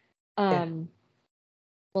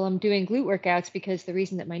 Well, I'm doing glute workouts because the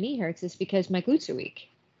reason that my knee hurts is because my glutes are weak,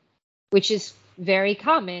 which is very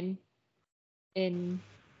common in,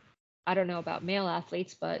 I don't know about male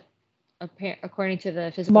athletes, but according to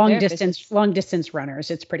the physical therapist, long distance runners,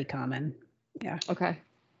 it's pretty common. Yeah. Okay.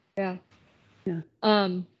 Yeah. Yeah.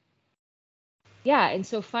 Yeah, and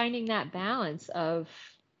so finding that balance of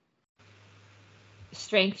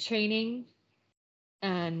strength training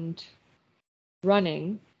and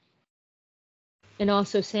running, and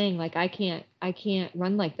also saying, like, I can't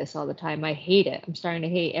run like this all the time. I hate it. I'm starting to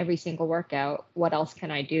hate every single workout. What else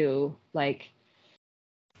can I do? Like,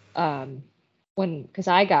 because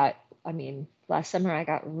last summer I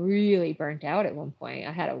got really burnt out at one point.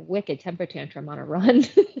 I had a wicked temper tantrum on a run.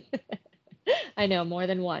 I know, more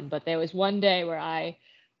than one, but there was one day where I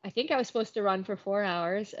think I was supposed to run for 4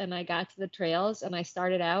 hours, and I got to the trails and I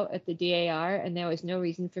started out at the DAR, and there was no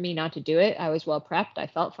reason for me not to do it. I was well prepped. I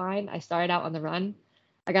felt fine. I started out on the run.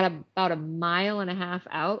 I got about a mile and a half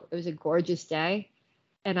out. It was a gorgeous day.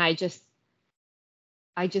 And I just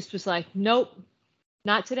was like, nope,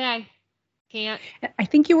 not today. Can't. I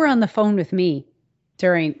think you were on the phone with me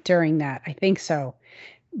during that. I think so.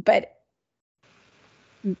 But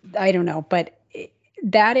I don't know. But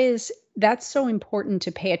that's so important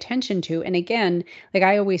to pay attention to. And again, like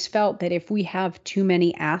I always felt that if we have too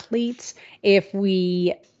many athletes, if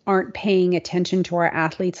we aren't paying attention to our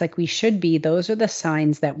athletes like we should be, those are the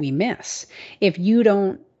signs that we miss. If you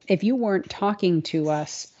weren't talking to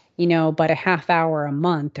us, but a half hour a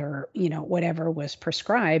month or, whatever was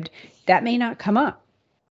prescribed, that may not come up.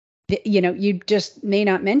 You just may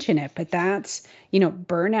not mention it, but that's,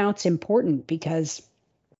 burnout's important because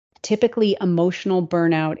typically emotional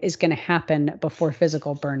burnout is going to happen before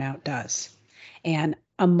physical burnout does. And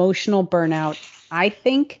emotional burnout, I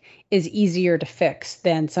think, is easier to fix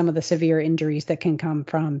than some of the severe injuries that can come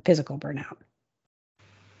from physical burnout.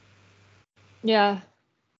 Yeah.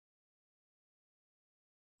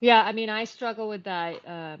 Yeah, I mean, I struggle with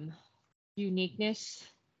that uniqueness,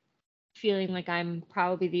 feeling like I'm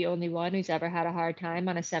probably the only one who's ever had a hard time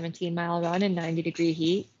on a 17-mile run in 90-degree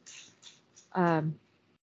heat.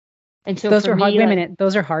 And so those for are me, hard. Wait a minute,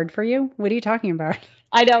 those are hard for you? What are you talking about?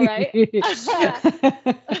 I know, right?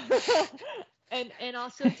 And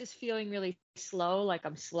also just feeling really slow, like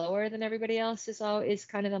I'm slower than everybody else is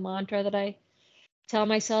kind of the mantra that I tell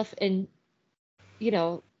myself. And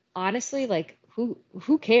honestly, like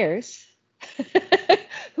who cares?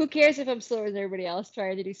 Who cares if I'm slower than everybody else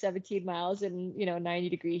trying to do 17 miles in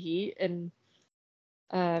 90-degree heat? And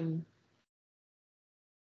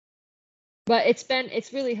but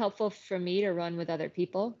it's really helpful for me to run with other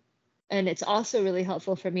people, and it's also really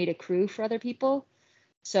helpful for me to crew for other people.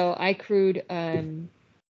 So I crewed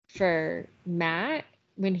for Matt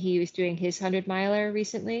when he was doing his 100-miler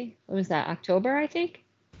recently. When was that? October, I think.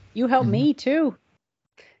 You helped me too.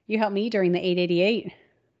 You helped me during the 888.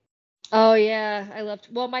 Oh yeah,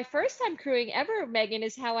 well, my first time crewing ever, Meghan,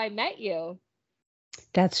 is how I met you.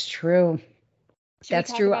 That's true. Should we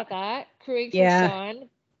talk about that? Crewing for Sean,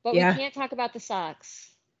 but we can't talk about the socks.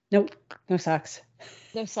 Nope, no socks.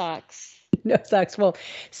 No socks. No socks. Well,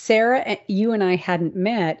 Sara, you and I hadn't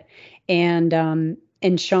met, and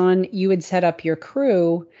Sean, you had set up your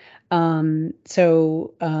crew.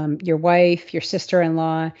 So your wife, your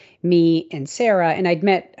sister-in-law, me, and Sara, and I'd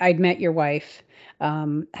met your wife.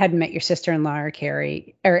 Hadn't met your sister-in-law or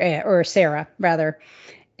Carrie or Sara rather.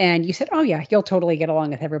 And you said, "Oh yeah, you'll totally get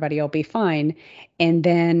along with everybody. You'll be fine." And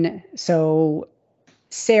then so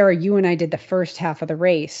Sara, you and I did the first half of the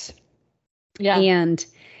race. Yeah. And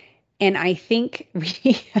I think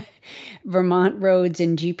Vermont roads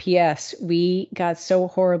and GPS, we got so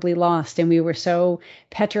horribly lost and we were so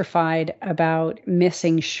petrified about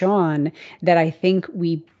missing Sean that I think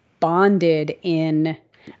we bonded in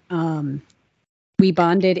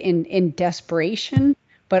desperation,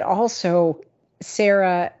 but also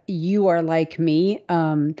Sara, you are like me.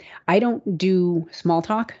 I don't do small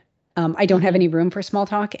talk. I don't have any room for small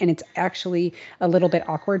talk, and it's actually a little bit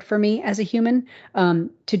awkward for me as a human to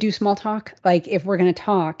do small talk. Like if we're going to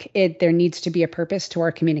talk, there needs to be a purpose to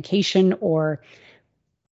our communication, or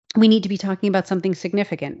we need to be talking about something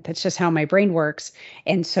significant. That's just how my brain works.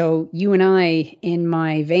 And so you and I in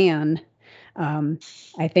my van,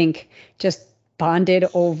 I think just bonded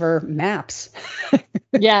over maps.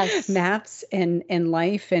 Yes. maps in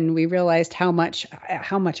life, and we realized how much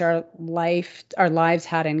our lives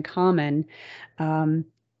had in common. Um,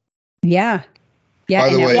 yeah, yeah, By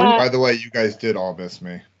and the at way, one, Yeah, by the way, you guys did all miss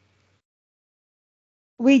me.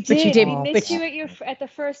 we but you did. We did, missed but you at at the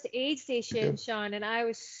first aid You station, did. Sean, and I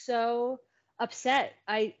was so upset.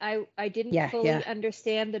 I didn't yeah, yeah, fully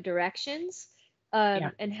understand the directions,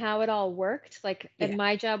 yeah, and how it all worked. Like, and yeah.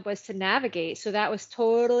 my job was to navigate. So that was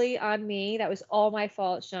totally on me. That was all my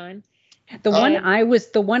fault, Sean. And The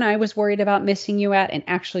one I was worried about missing you at, and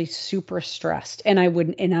actually super stressed. And I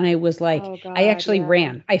was like, oh I God, actually yeah.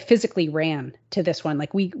 ran. I physically ran to this one.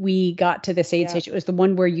 Like we got to this aid Yeah. station. It was the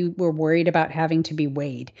one where you were worried about having to be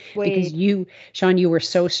weighed because Wade. Sean, you were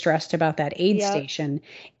so stressed about that aid Yep. station.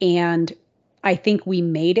 And I think we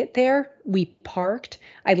made it there. We parked.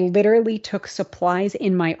 I literally took supplies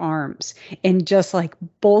in my arms and just like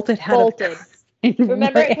bolted out of the car Bolted. and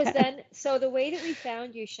Remember, because ran. then, so the way that we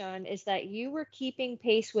found you, Sean, is that you were keeping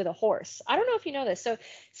pace with a horse. I don't know if you know this.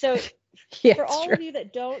 So Yeah, for it's all true. of you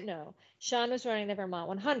that don't know, Sean was running the Vermont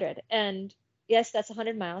 100, and yes, that's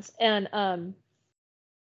 100 miles, and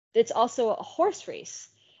it's also a horse race.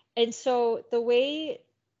 And so the way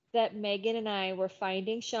that Megan and I were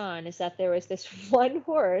finding Sean is that there was this one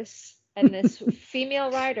horse and this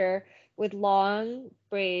female rider with long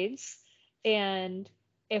braids, and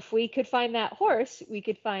if we could find that horse, we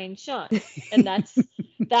could find Sean. And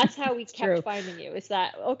that's how we It's kept true. finding you. Is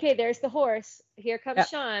that okay, there's the horse. Here comes Yeah.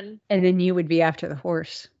 Sean. And then you would be after the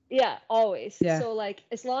horse. Yeah, always. Yeah. So like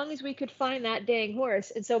as long as we could find that dang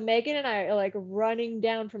horse. And so Megan and I are like running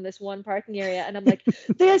down from this one parking area and I'm like,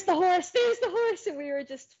 there's the horse, there's the horse. And we were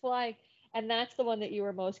just flying. And that's the one that you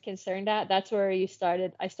were most concerned at. That's where I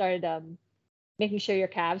started making sure your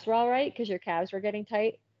calves were all right because your calves were getting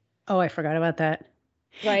tight, Oh, I forgot about that.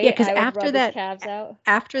 Yeah, right? because I would rub his calves out.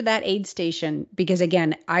 after that aid station, because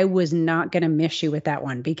again, I was not going to miss you with that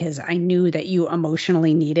one because I knew that you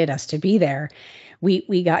emotionally needed us to be there.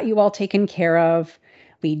 We got you all taken care of.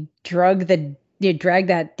 We you dragged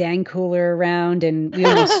that dang cooler around, and we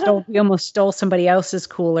almost stole somebody else's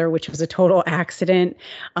cooler, which was a total accident.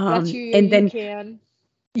 That's And you then can.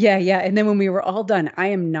 yeah, yeah, and then when we were all done, I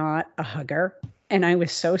am not a hugger, and I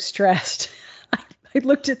was so stressed. I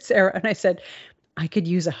looked at Sarah and I said, I could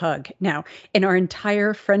use a hug. Now, in our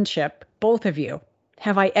entire friendship, both of you,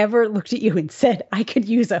 have I ever looked at you and said, I could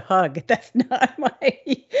use a hug? That's No. not,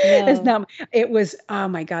 it was, oh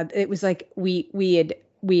my God. It was like we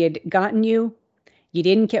had gotten you, you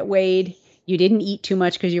didn't get weighed, you didn't eat too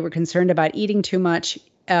much because you were concerned about eating too much.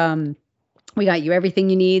 We got you everything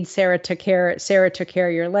you need. Sarah took care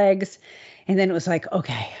of your legs. And then it was like,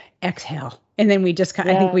 okay, exhale. And then I think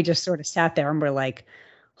Yeah. we just sort of sat there and we're like,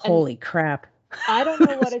 And holy crap. I don't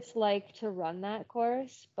know what it's like to run that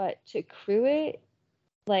course, but to crew it,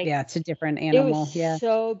 like Yeah, it's a different it was animal. Yeah.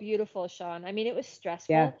 so beautiful, Sean. I mean, it was Yeah.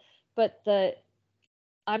 stressful, but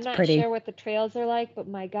I'm It's not pretty. sure what the trails are like, but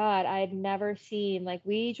my God, I had never seen, like,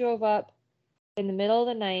 we drove up in the middle of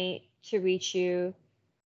the night to reach you.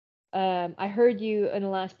 I heard you in the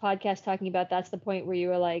last podcast talking about that's the point where you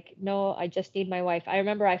were like, no, I just need my wife. I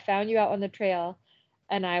remember I found you out on the trail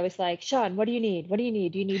and I was like, Sean, what do you need? What do you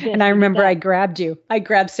need? Do you need And this? I Do you need remember I that? grabbed you. I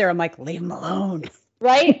grabbed Sarah. I'm like, leave him alone.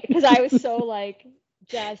 Right? Because I was so like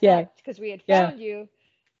jazzed Yeah. up because we had Yeah. found you.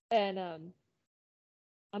 And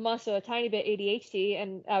I'm also a tiny bit ADHD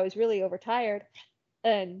and I was really overtired.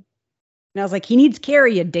 And And I was like, he needs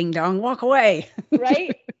Carrie, you ding dong. Walk away.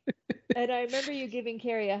 right? And I remember you giving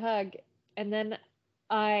Carrie a hug. And then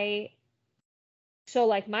I, so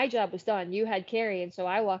like my job was done. You had Carrie. And so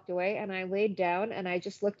I walked away and I laid down and I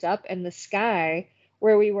just looked up and the sky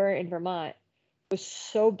where we were in Vermont was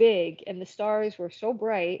so big and the stars were so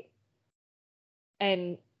bright.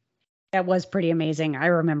 And That was pretty amazing. I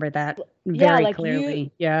remember that yeah, very like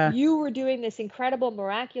clearly. Yeah. you were doing this incredible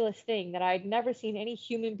miraculous thing that I'd never seen any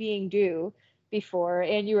human being do before,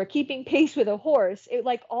 and you were keeping pace with a horse. It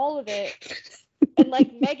like all of it. And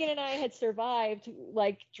like Megan and I had survived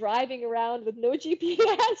like driving around with no GPS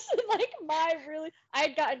and like I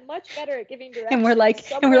had gotten much better at giving And we're directions like,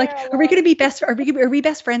 somewhere are we along. gonna be best? Are we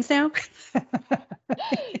best friends now?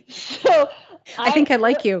 So I think I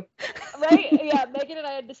like you. right, yeah, Megan and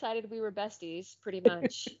I had decided we were besties pretty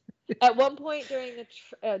much. At one point during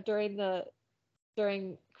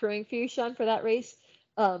crewing for you, Sean, for that race,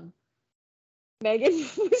 um, Megan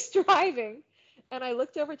was driving, and I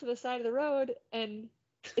looked over to the side of the road, and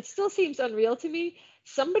it still seems unreal to me.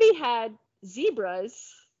 Somebody had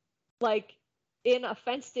zebras like in a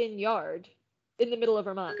fenced-in yard in the middle of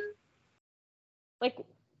Vermont. Like,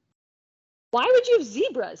 why would you have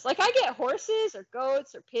zebras? Like, I get horses or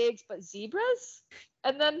goats or pigs, but zebras?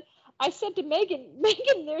 And then I said to Meghan,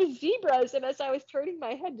 there's zebras. And as I was turning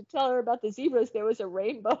my head to tell her about the zebras, there was a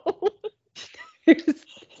rainbow.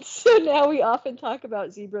 So now we often talk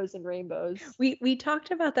about zebras and rainbows. We talked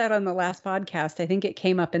about that on the last podcast. I think it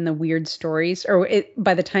came up in the weird stories, or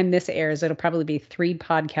by the time this airs, it'll probably be 3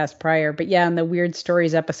 podcasts prior. But yeah, in the weird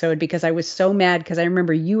stories episode, because I was so mad because I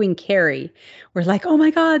remember you and Carrie were like, "Oh my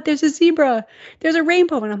God, there's a zebra, there's a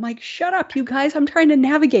rainbow," and I'm like, "Shut up, you guys! I'm trying to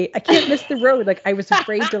navigate. I can't miss the road." Like I was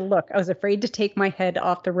afraid to look. I was afraid to take my head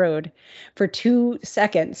off the road for 2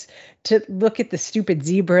 seconds to look at the stupid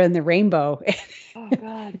zebra and the rainbow. Oh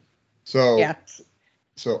God. So Yeah.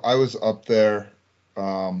 So I was up there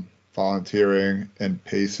volunteering and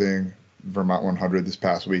pacing Vermont 100 this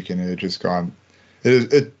past weekend, and it just gone.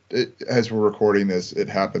 It as we're recording this, it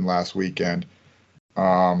happened last weekend,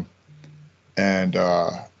 and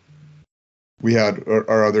we had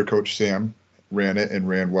our other coach Sam ran it and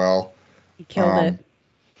ran well. He killed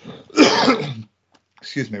it.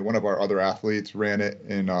 Excuse me. One of our other athletes ran it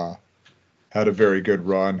and had a very good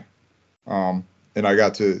run, and I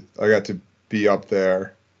got to be up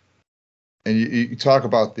there. And you talk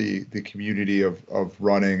about the community of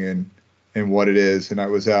running and what it is. And I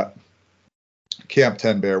was at Camp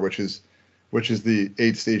 10 Bear, which is the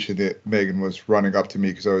aid station that Meghan was running up to me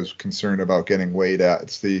because I was concerned about getting weighed at.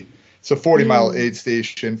 It's a 40-mile aid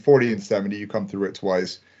station, 40 and 70. You come through it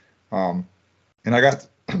twice. And I got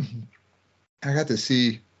to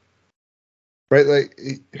see, right, like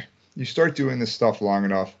you start doing this stuff long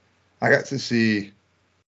enough. I got to see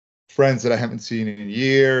friends that I haven't seen in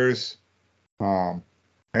years. I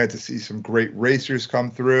got to see some great racers come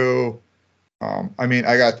through. I mean,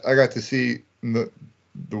 I got to see the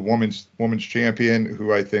women's champion,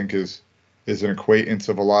 who I think is an acquaintance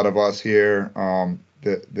of a lot of us here.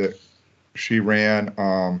 That she ran,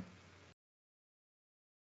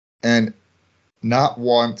 and not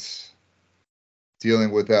once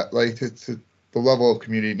dealing with that, like to the level of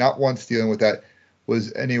community. Not once dealing with that.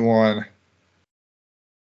 Was anyone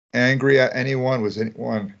angry at anyone? Was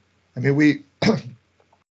anyone? I mean, we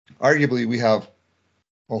arguably we have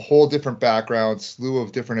a whole different background, slew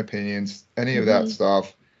of different opinions, any of that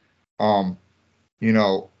stuff. You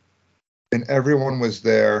know, and everyone was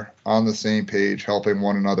there on the same page, helping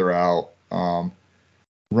one another out.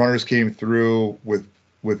 Runners came through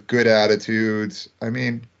with good attitudes. I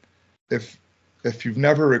mean, if you've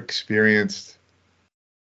never experienced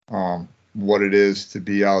what it is to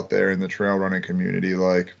be out there in the trail running community,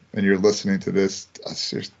 like, and you're listening to this,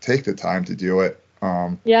 just take the time to do it.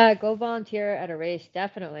 Yeah, go volunteer at a race,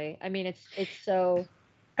 definitely. I mean, it's so.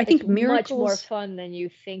 I think much more fun than you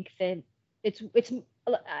think. That it's.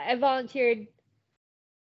 I volunteered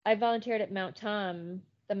at Mount Tom,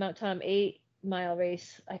 the Mount Tom 8-mile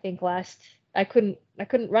race. I think I couldn't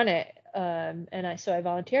run it, and I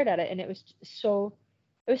volunteered at it, and it was so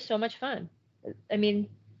much fun. I mean,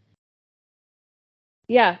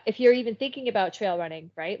 yeah, if you're even thinking about trail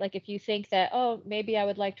running, right? Like if you think that, oh, maybe I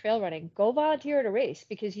would like trail running, go volunteer at a race,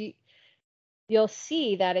 because you'll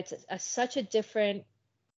see that it's such a different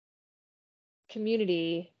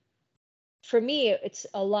community. For me, it's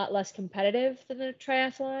a lot less competitive than the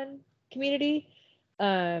triathlon community.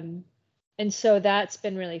 And so that's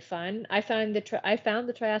been really fun. I found the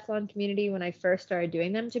triathlon community when I first started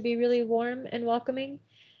doing them to be really warm and welcoming.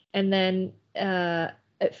 And then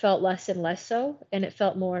it felt less and less so, and it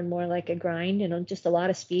felt more and more like a grind and just a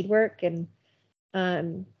lot of speed work. And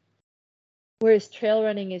whereas trail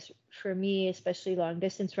running is, for me, especially long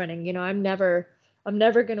distance running, you know, I'm never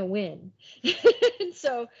gonna win. And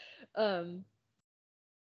so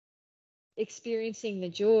experiencing the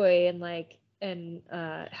joy and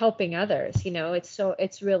helping others, you know, it's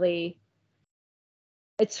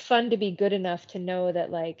fun to be good enough to know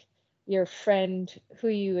that, like, your friend who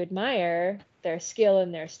you admire, their skill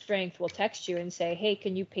and their strength, will text you and say, hey,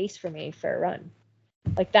 can you pace for me for a run?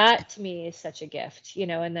 Like, that to me is such a gift, you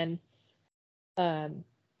know. And then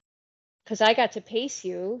because I got to pace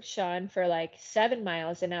you, Sean, for like 7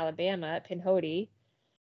 miles in Alabama at Pinhoti.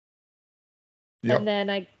 Yep. And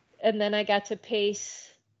then I got to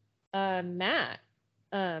pace Matt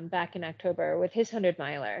back in October with his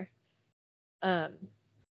 100-miler. And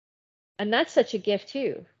that's such a gift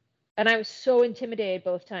too. And I was so intimidated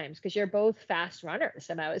both times because you're both fast runners,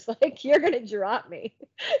 and I was like, you're gonna drop me.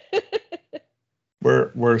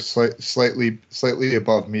 We're slightly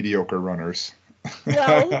above mediocre runners.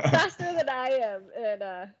 Well, faster than I am,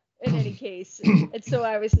 in any case. And so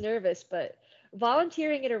I was nervous, but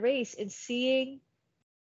volunteering at a race and seeing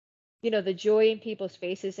the joy in people's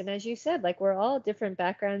faces. And as you said, like, we're all different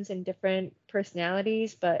backgrounds and different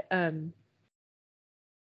personalities, but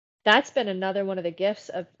that's been another one of the gifts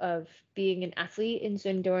of being an athlete in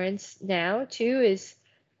endurance now too, is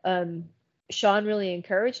Sean really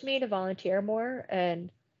encouraged me to volunteer more. And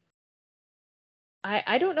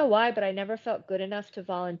I don't know why, but I never felt good enough to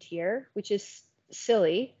volunteer, which is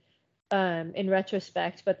silly in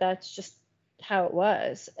retrospect, but that's just how it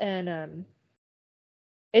was. And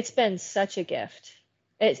it's been such a gift.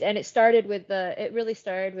 It really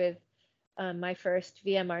started with my first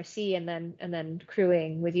VMRC, and then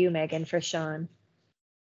crewing with you, Megan, for Sean.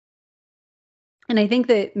 And I think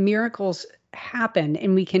that miracles happen,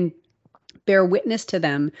 and we can bear witness to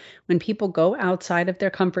them when people go outside of their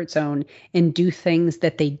comfort zone and do things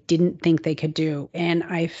that they didn't think they could do. And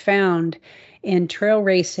I found in trail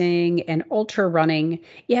racing and ultra running,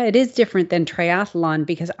 yeah, it is different than triathlon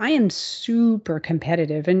because I am super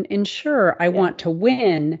competitive, and sure, I want to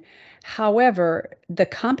win. However, the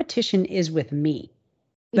competition is with me.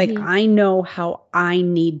 Like, I know how I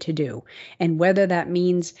need to do. And whether that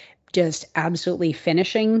means just absolutely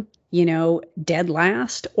finishing, dead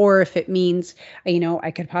last, or if it means,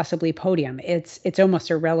 I could possibly podium. It's almost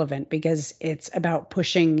irrelevant because it's about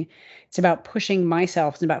pushing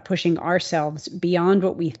myself, it's about pushing ourselves beyond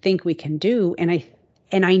what we think we can do. I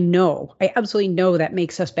absolutely know that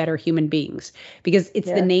makes us better human beings, because it's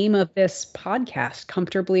the name of this podcast,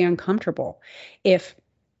 Comfortably Uncomfortable. If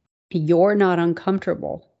you're not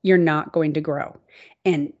uncomfortable, you're not going to grow.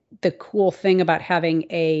 And the cool thing about having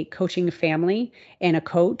a coaching family and a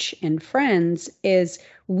coach and friends is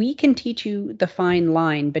we can teach you the fine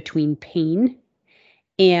line between pain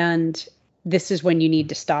and this is when you need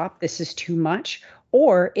to stop, this is too much,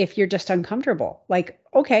 or if you're just uncomfortable. Like,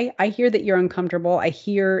 okay, I hear that you're uncomfortable. I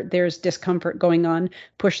hear there's discomfort going on.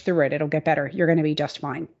 Push through it. It'll get better. You're going to be just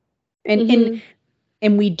fine. And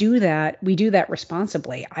we do that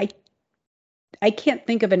responsibly. I can't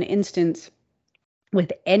think of an instance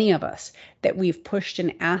with any of us that we've pushed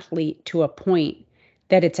an athlete to a point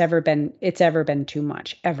that it's ever been too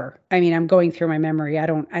much, ever. I mean, I'm going through my memory. I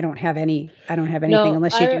don't have anything No,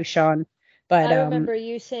 unless you do, Sean. But I remember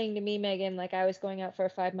you saying to me, Megan, like, I was going out for a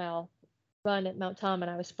 5-mile run at Mount Tom,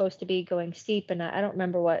 and I was supposed to be going steep, and I don't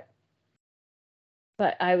remember what,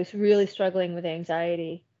 but I was really struggling with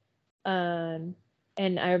anxiety. And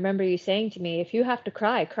I remember you saying to me, if you have to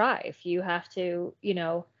cry, cry. If you have to,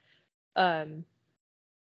 um,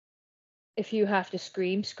 if you have to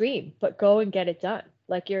scream, scream, but go and get it done.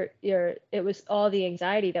 Like, it was all the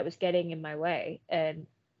anxiety that was getting in my way, and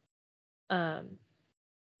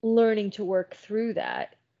learning to work through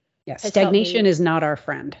that. Yeah, stagnation is not our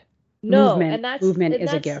friend. No, Movement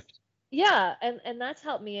is a gift. Yeah, and that's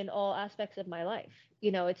helped me in all aspects of my life.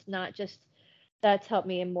 It's not just, that's helped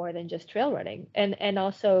me in more than just trail running, and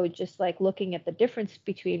also just like looking at the difference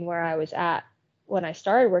between where I was at when I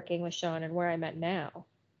started working with Sean and where I'm at now.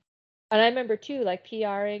 And I remember too, like,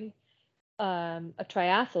 PRing a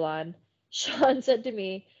triathlon. Sean said to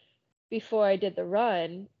me before I did the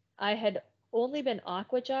run, I had only been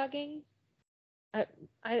aqua jogging. I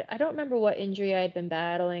don't remember what injury I had been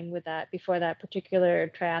battling with that before that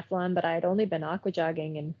particular triathlon, but I had only been aqua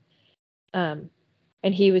jogging, and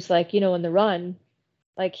he was like, in the run,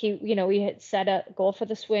 like, we had set a goal for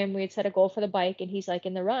the swim, we had set a goal for the bike, and he's like,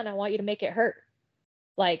 in the run, I want you to make it hurt.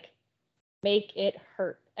 Like, make it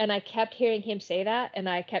hurt. And I kept hearing him say that, and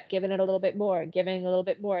I kept giving it a little bit more, and giving a little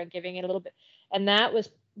bit more, and giving it a little bit. And that was,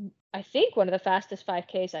 I think, one of the fastest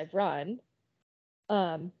 5Ks I've run.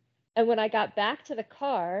 And when I got back to the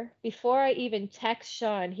car, before I even text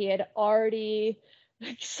Sean, he had already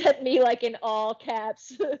sent me, like, in all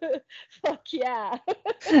caps, fuck yeah.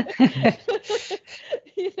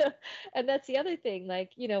 And that's the other thing,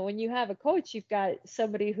 like, when you have a coach, you've got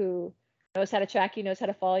somebody who knows how to track you, knows how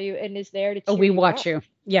to follow you, and is there to cheer we you watch up. you.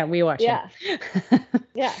 Yeah, we watch you.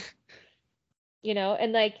 Yeah.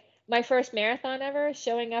 And like, my first marathon ever,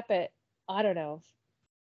 showing up at, I don't know,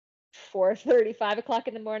 4:30, 5 o'clock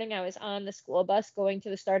in the morning, I was on the school bus going to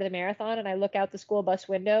the start of the marathon, and I look out the school bus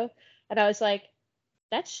window, and I was like,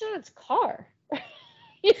 that's Sean's car.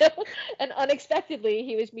 And unexpectedly,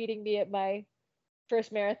 he was meeting me at my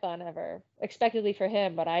first marathon ever, expectedly for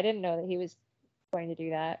him, but I didn't know that he was going to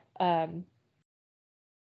do that.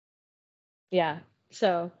 Yeah,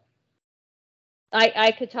 so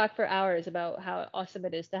I could talk for hours about how awesome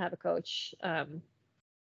it is to have a coach, and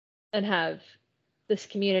have this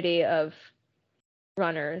community of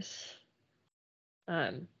runners.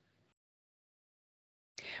 Well,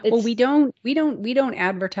 we don't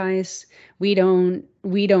advertise. We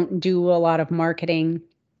don't do a lot of marketing.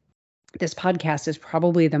 this podcast is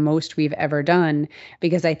probably the most we've ever done,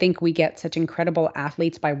 because I think we get such incredible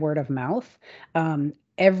athletes by word of mouth.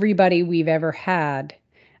 Everybody we've ever had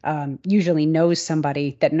usually knows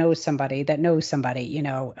somebody that knows somebody that knows somebody,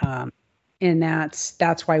 and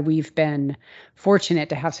that's why we've been fortunate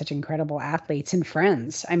to have such incredible athletes and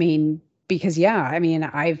friends. I mean, because yeah, I mean,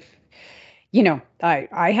 I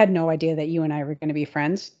had no idea that you and I were going to be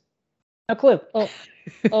friends. No clue.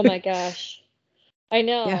 Oh my gosh. I Yeah.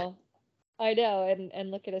 know. I know. And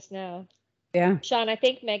look at us now. Yeah. Sean, I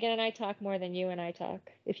think Meghan and I talk more than you and I talk,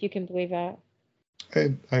 if you can believe that.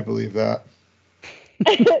 I believe that.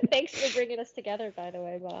 Thanks for bringing us together, by the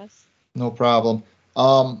way, boss. No problem.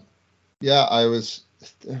 Yeah, as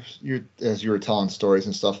you were telling stories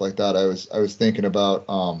and stuff like that, I was thinking about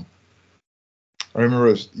I remember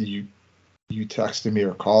it was you texted me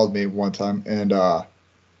or called me one time, and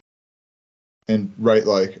right,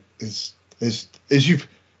 like is you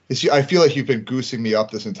I feel like you've been goosing me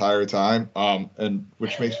up this entire time, and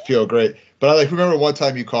which makes me feel great. But I like remember one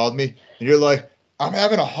time you called me and you're like, I'm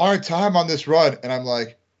having a hard time on this run, and I'm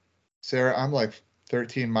like, Sarah, I'm like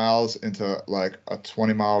 13 miles into like a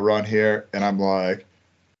 20-mile run here, and I'm like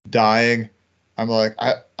dying. I'm like,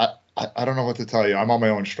 I don't know what to tell you. I'm on my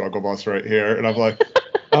own struggle bus right here, and I'm like,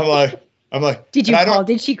 I'm like, Did and you I call? don't,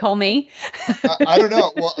 Did she call me? I don't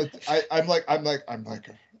know. Well, I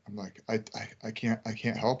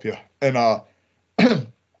can't help you, and and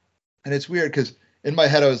it's weird because in my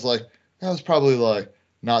head I was like, that was probably like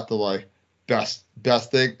not the like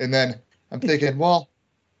best thing, and then I'm thinking, well,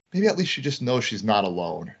 maybe at least she just knows she's not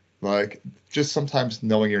alone. Like, just sometimes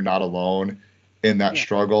knowing you're not alone in that Yeah.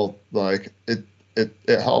 struggle, like it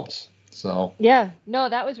helps. So Yeah, no,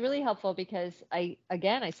 that was really helpful because I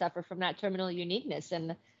suffer from that terminal uniqueness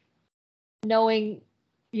and knowing,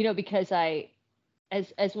 because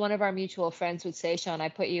as one of our mutual friends would say, Sean, I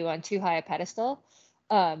put you on too high a pedestal.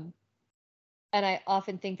 Um, and I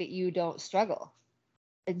often think that you don't struggle.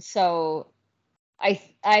 And so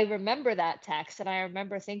I remember that text and I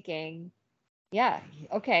remember thinking, yeah,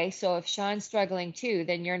 okay, so if Sean's struggling too,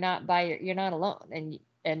 then you're not alone.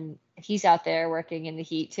 And he's out there working in the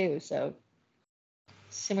heat too. So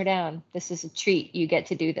simmer down. This is a treat. You get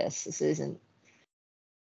to do this. This isn't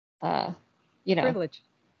uh Privilege.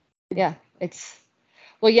 yeah, it's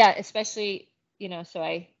well, yeah, especially, so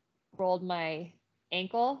I rolled my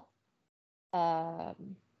ankle like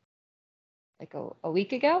a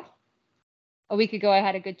week ago. A week ago I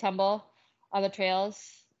had a good tumble on the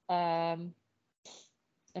trails. Um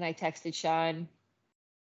and I texted Sean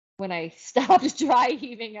when I stopped dry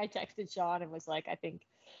heaving. I texted Sean and was like, I think,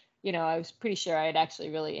 I was pretty sure I had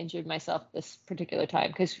actually really injured myself this particular time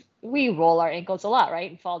because we roll our ankles a lot, right?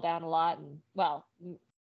 And fall down a lot. And well,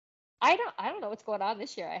 I don't know what's going on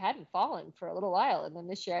this year. I hadn't fallen for a little while, and then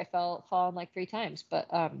this year I fallen like 3 times. But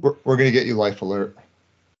we're gonna get you life alert.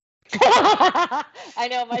 I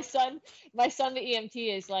know my son, the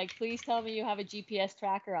EMT, is like, please tell me you have a GPS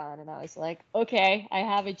tracker on, and I was like, okay, I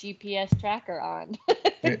have a GPS tracker on.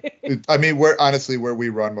 I mean, where we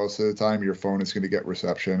run most of the time, your phone is gonna get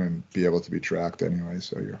reception and be able to be tracked anyway,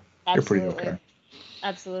 so you're pretty okay.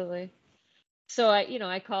 Absolutely. So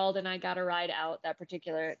I called and I got a ride out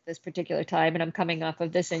this particular time, and I'm coming off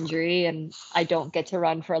of this injury, and I don't get to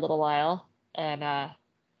run for a little while,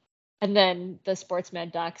 and then the sports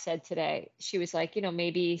med doc said today, she was like,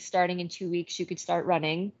 maybe starting in 2 weeks you could start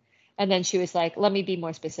running, and then she was like, let me be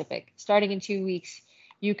more specific. Starting in 2 weeks,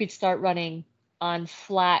 you could start running on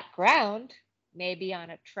flat ground, maybe on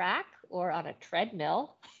a track or on a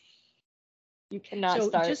treadmill. You cannot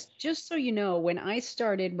start. Just so you know, when I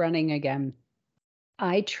started running again,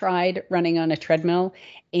 I tried running on a treadmill,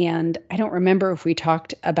 and I don't remember if we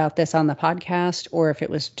talked about this on the podcast or if it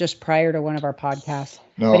was just prior to one of our podcasts.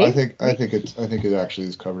 No, But I think it actually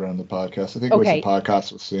is covered on the podcast. I think it was the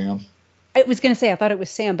podcast with Sam. I was going to say I thought it was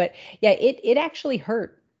Sam, but yeah, it actually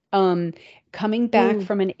hurt. Coming back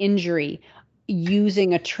from an injury,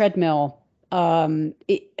 using a treadmill,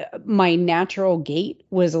 my natural gait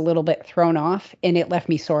was a little bit thrown off, and it left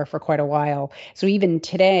me sore for quite a while. So even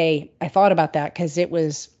today, I thought about that because it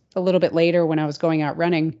was a little bit later when I was going out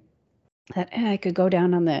running that I could go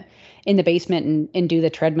down in the basement and do the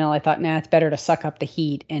treadmill. I thought, nah, it's better to suck up the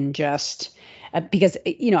heat and just because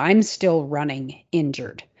I'm still running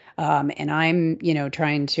injured. And I'm,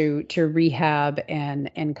 trying to rehab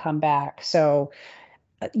and come back. So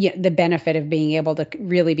yeah, the benefit of being able to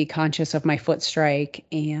really be conscious of my foot strike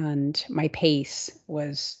and my pace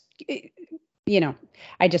was,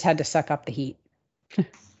 I just had to suck up the heat.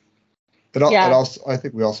 It also, I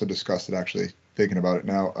think we also discussed it, actually, thinking about it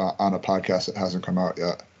now, on a podcast that hasn't come out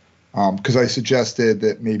yet. Because I suggested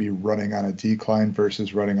that maybe running on a decline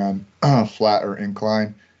versus running on flat or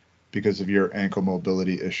incline because of your ankle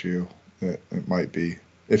mobility issue. That it might be,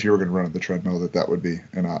 if you were going to run on the treadmill, that would be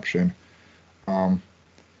an option.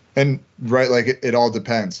 And right, like it all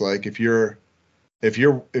depends. Like if you're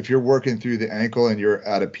working through the ankle and you're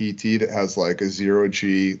at a PT that has like a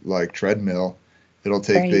 0G like treadmill, it'll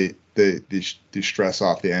take Right. the stress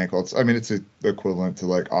off the ankle. I mean, it's equivalent to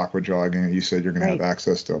like aqua jogging. You said you're going to have Right.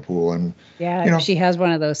 access to a pool, and Yeah. you If know, she has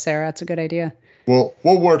one of those, Sarah, it's a good idea. we'll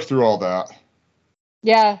work through all that.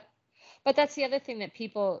 Yeah. But that's the other thing that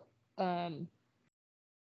people, so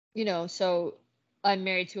I'm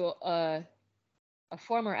married to a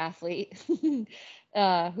former athlete who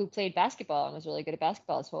played basketball and was really good at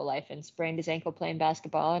basketball his whole life and sprained his ankle playing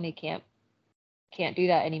basketball, and he can't do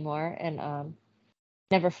that anymore, and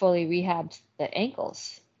never fully rehabbed the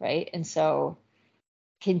ankles, right? And so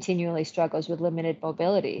continually struggles with limited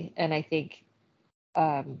mobility. And I think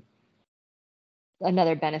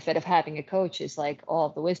another benefit of having a coach is like all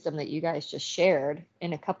of the wisdom that you guys just shared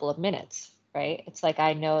in a couple of minutes, right? It's like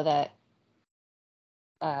I know that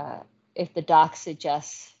if the doc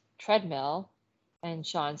suggests treadmill and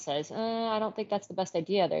Sean says, I don't think that's the best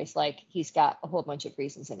idea, there's like he's got a whole bunch of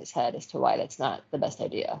reasons in his head as to why that's not the best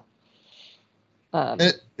idea.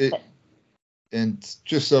 And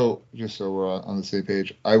just so we're on the same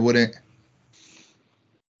page, I wouldn't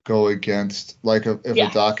go against, like, if a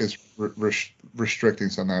doc is restricting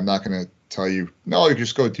something, I'm not going to tell you, no, you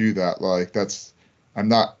just go do that. Like I'm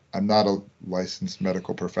not a licensed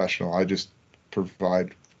medical professional. I just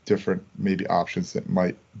provide different maybe options that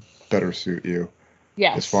might better suit you.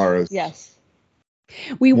 Yes. As far as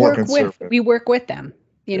we work with them.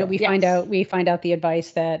 We find out the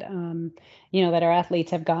advice that that our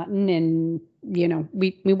athletes have gotten, and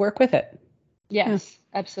we work with it. Yes,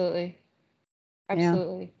 absolutely.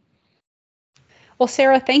 Yeah. Well,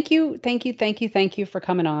 Sarah, thank you for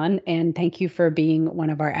coming on, and thank you for being one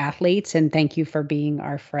of our athletes, and thank you for being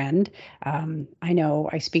our friend. I know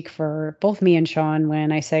I speak for both me and Sean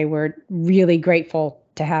when I say we're really grateful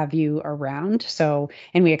to have you around.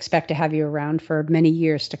 And we expect to have you around for many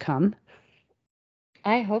years to come.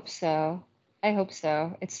 I hope so.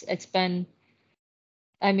 It's been,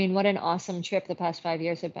 I mean, what an awesome trip the past 5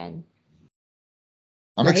 years have been.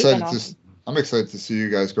 I'm excited to see you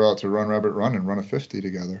guys go out to Run Rabbit Run and run a 50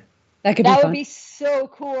 together. That could be fun. That would be so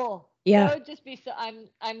cool. Yeah. That would just be so.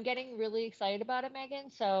 I'm getting really excited about it, Megan.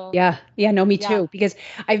 So yeah, no, me too. Because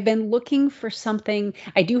I've been looking for something.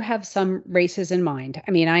 I do have some races in mind.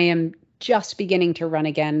 I mean, I am just beginning to run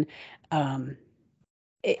again.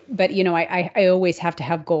 But I always have to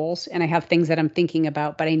have goals, and I have things that I'm thinking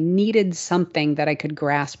about, but I needed something that I could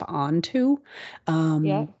grasp onto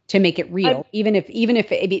to make it real, even if in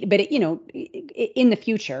the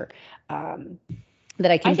future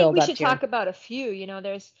that I can build up to. I think we should talk about a few.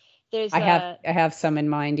 There's I have some in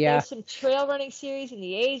mind. Yeah. There's some trail running series in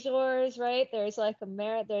the Azores, right? There's like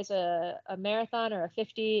there's a marathon or a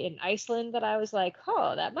 50 in Iceland that I was like,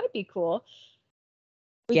 oh, that might be cool.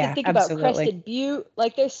 We can think about Crested Butte.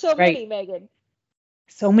 Like, there's so many, Megan.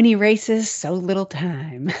 So many races, so little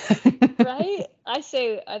time. Right? I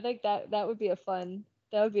think that would be a fun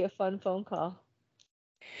phone call.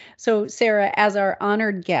 So, Sarah, as our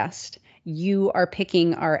honored guest, you are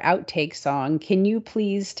picking our outtake song. Can you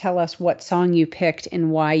please tell us what song you picked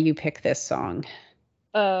and why you picked this song?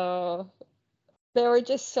 Oh, there were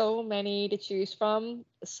just so many to choose from.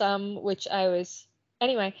 Some which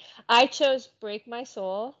anyway, I chose Break My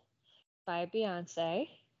Soul by Beyonce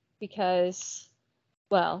because,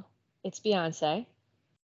 well, it's Beyonce.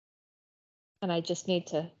 And I just need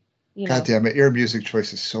to, God damn it, your music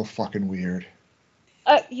choice is so fucking weird.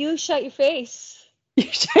 You shut your face.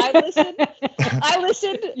 I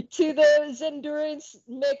listened to the Zendurance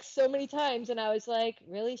mix so many times, and I was like,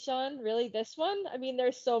 really, Sean? Really, this one? I mean,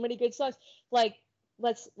 there's so many good songs. Like,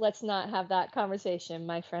 let's not have that conversation,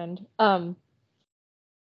 my friend.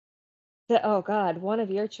 Oh God, one of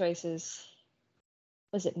your choices.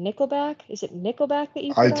 Was it Nickelback? Is it Nickelback that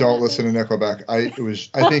you put I don't on listen to Nickelback. I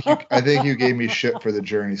think you gave me shit for the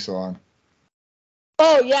Journey song.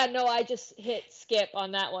 Oh yeah, no, I just hit skip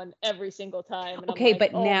on that one every single time. And okay, I'm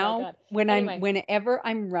like, but now whenever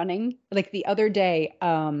I'm running, like the other day,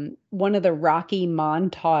 one of the Rocky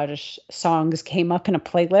montage songs came up in a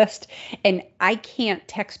playlist, and I can't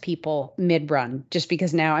text people mid-run just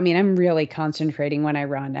because now, I mean, I'm really concentrating when I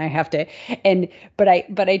run. I have to, but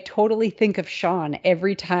I totally think of Sean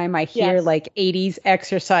every time I hear Yes. like 80s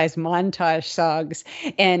exercise montage songs,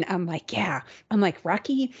 and I'm like,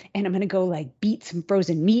 Rocky, and I'm gonna go like beat some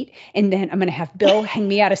frozen meat, and then I'm gonna have Bill hang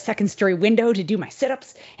me out a second story window to do my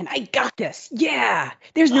sit-ups, and I got this. Yeah,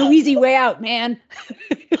 there's no easy way out, man.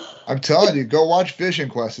 I'm telling you, go watch Vision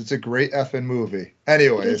Quest. It's a great effing movie.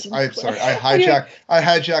 Anyways, I'm sorry. I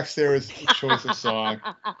hijacked Sarah's choice of song.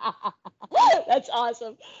 That's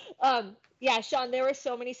awesome. Yeah, Sean, there were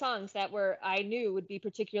so many songs that I knew would be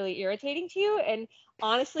particularly irritating to you. And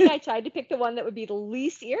honestly, I tried to pick the one that would be the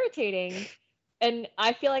least irritating. And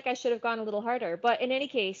I feel like I should have gone a little harder. But in any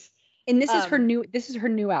case. And this is her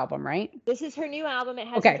new album, right? This is her new album. It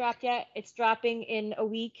hasn't dropped yet. It's dropping in a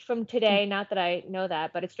week from today. Not that I know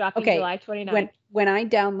that, but it's dropping July 29th. When I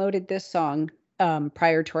downloaded this song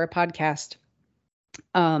prior to our podcast,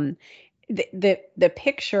 the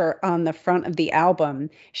picture on the front of the album,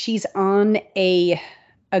 she's on a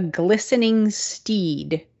glistening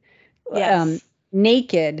steed,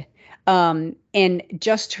 naked, and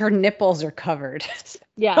just her nipples are covered.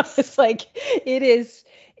 Yes. It's like it is.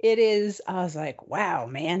 I was like, wow,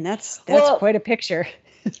 man, that's quite a picture.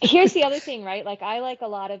 Here's the other thing, right? Like, I like a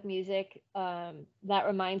lot of music that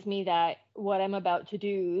reminds me that what I'm about to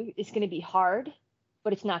do is going to be hard,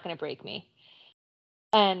 but it's not going to break me.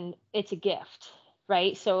 And it's a gift,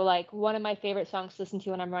 right? So, like, one of my favorite songs to listen to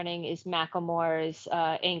when I'm running is Macklemore's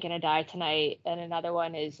Ain't Gonna Die Tonight. And another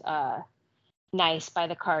one is Nice by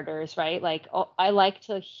the Carters, right? Like, I like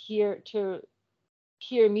to hear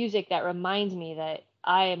music that reminds me that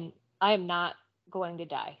I am not going to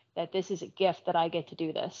die, that this is a gift that I get to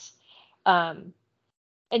do this. And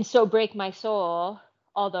so Break My Soul,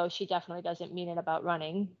 although she definitely doesn't mean it about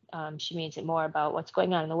running, she means it more about what's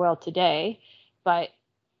going on in the world today. But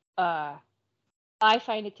I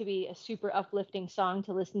find it to be a super uplifting song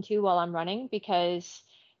to listen to while I'm running, because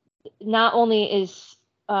not only is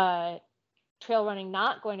trail running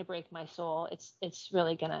not going to break my soul, it's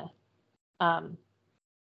really gonna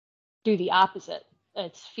do the opposite.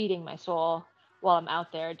 It's feeding my soul while I'm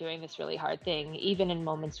out there doing this really hard thing, even in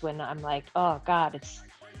moments when I'm like, oh God, it's,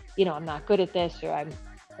 I'm not good at this, or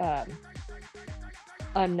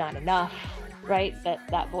I'm not enough, right?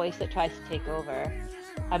 That voice that tries to take over.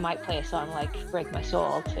 I might play a song like Break My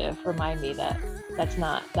Soul to remind me that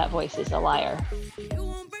voice is a liar.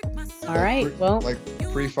 All right. Well, like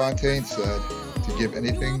Prefontaine said, to give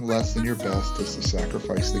anything less than your best is to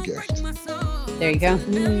sacrifice the gift. There you go.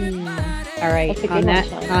 All right. On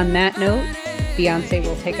that note, Beyonce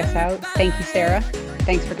will take us out. Thank you, Sarah.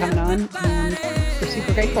 Thanks for coming on, and we're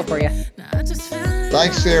super grateful for you.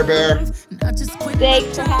 Thanks, Sarah Bear.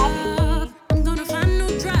 Thanks for having me.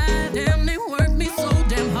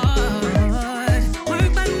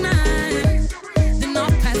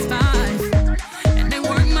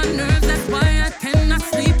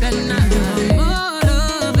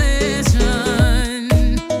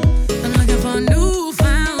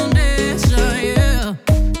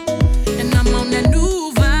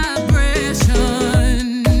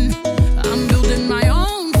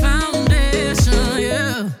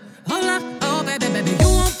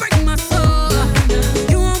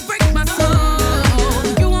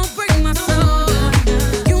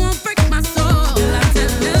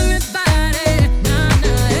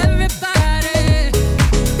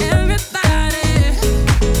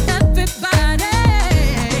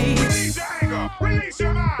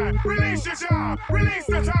 Release your job, release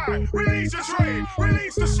the time, release your trade,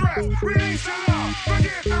 release the stress, release your love,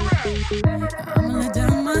 forget the rest. I'ma let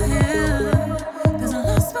down my head, cause I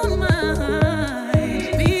lost my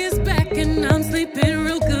mind. B is back and I'm sleeping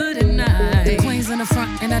real good at night. The queen's in the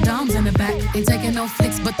front and the dom's in the back. Ain't taking no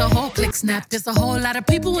flicks, but the whole click snap. There's a whole lot of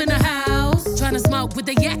people in the house, trying to smoke with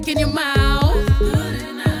the yak in your mouth.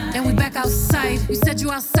 And we back outside. You said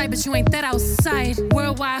you outside, but you ain't that outside.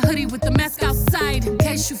 Worldwide hoodie with the mask outside, in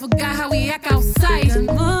case you forgot how we act outside.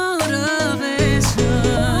 Motivation.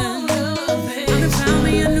 I'm found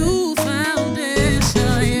me a new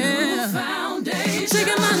foundation, yeah.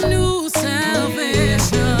 Taking my new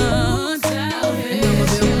salvation. And I'ma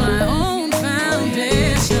build my own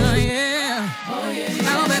foundation, yeah.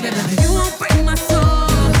 Oh, baby, baby, you won't break my soul.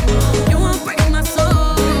 You won't break my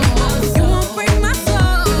soul. You won't break my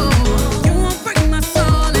soul. You won't break my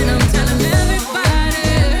soul. And I'm telling everybody,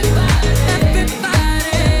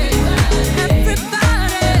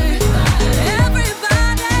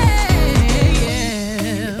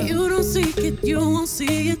 yeah. You don't see it, you won't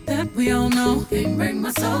see it, that we all know. Can't break my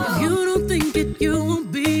my soul. If you don't think it, you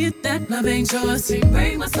won't be it. That love ain't yours. Can't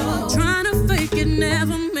break my soul. Trying to fake it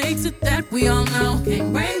never makes it. That we all know.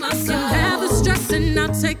 Can't break my soul. Can have it stressing,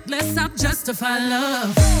 I'll take less. I'll justify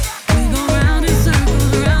love. We go round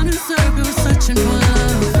in circles, searching for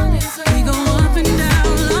love.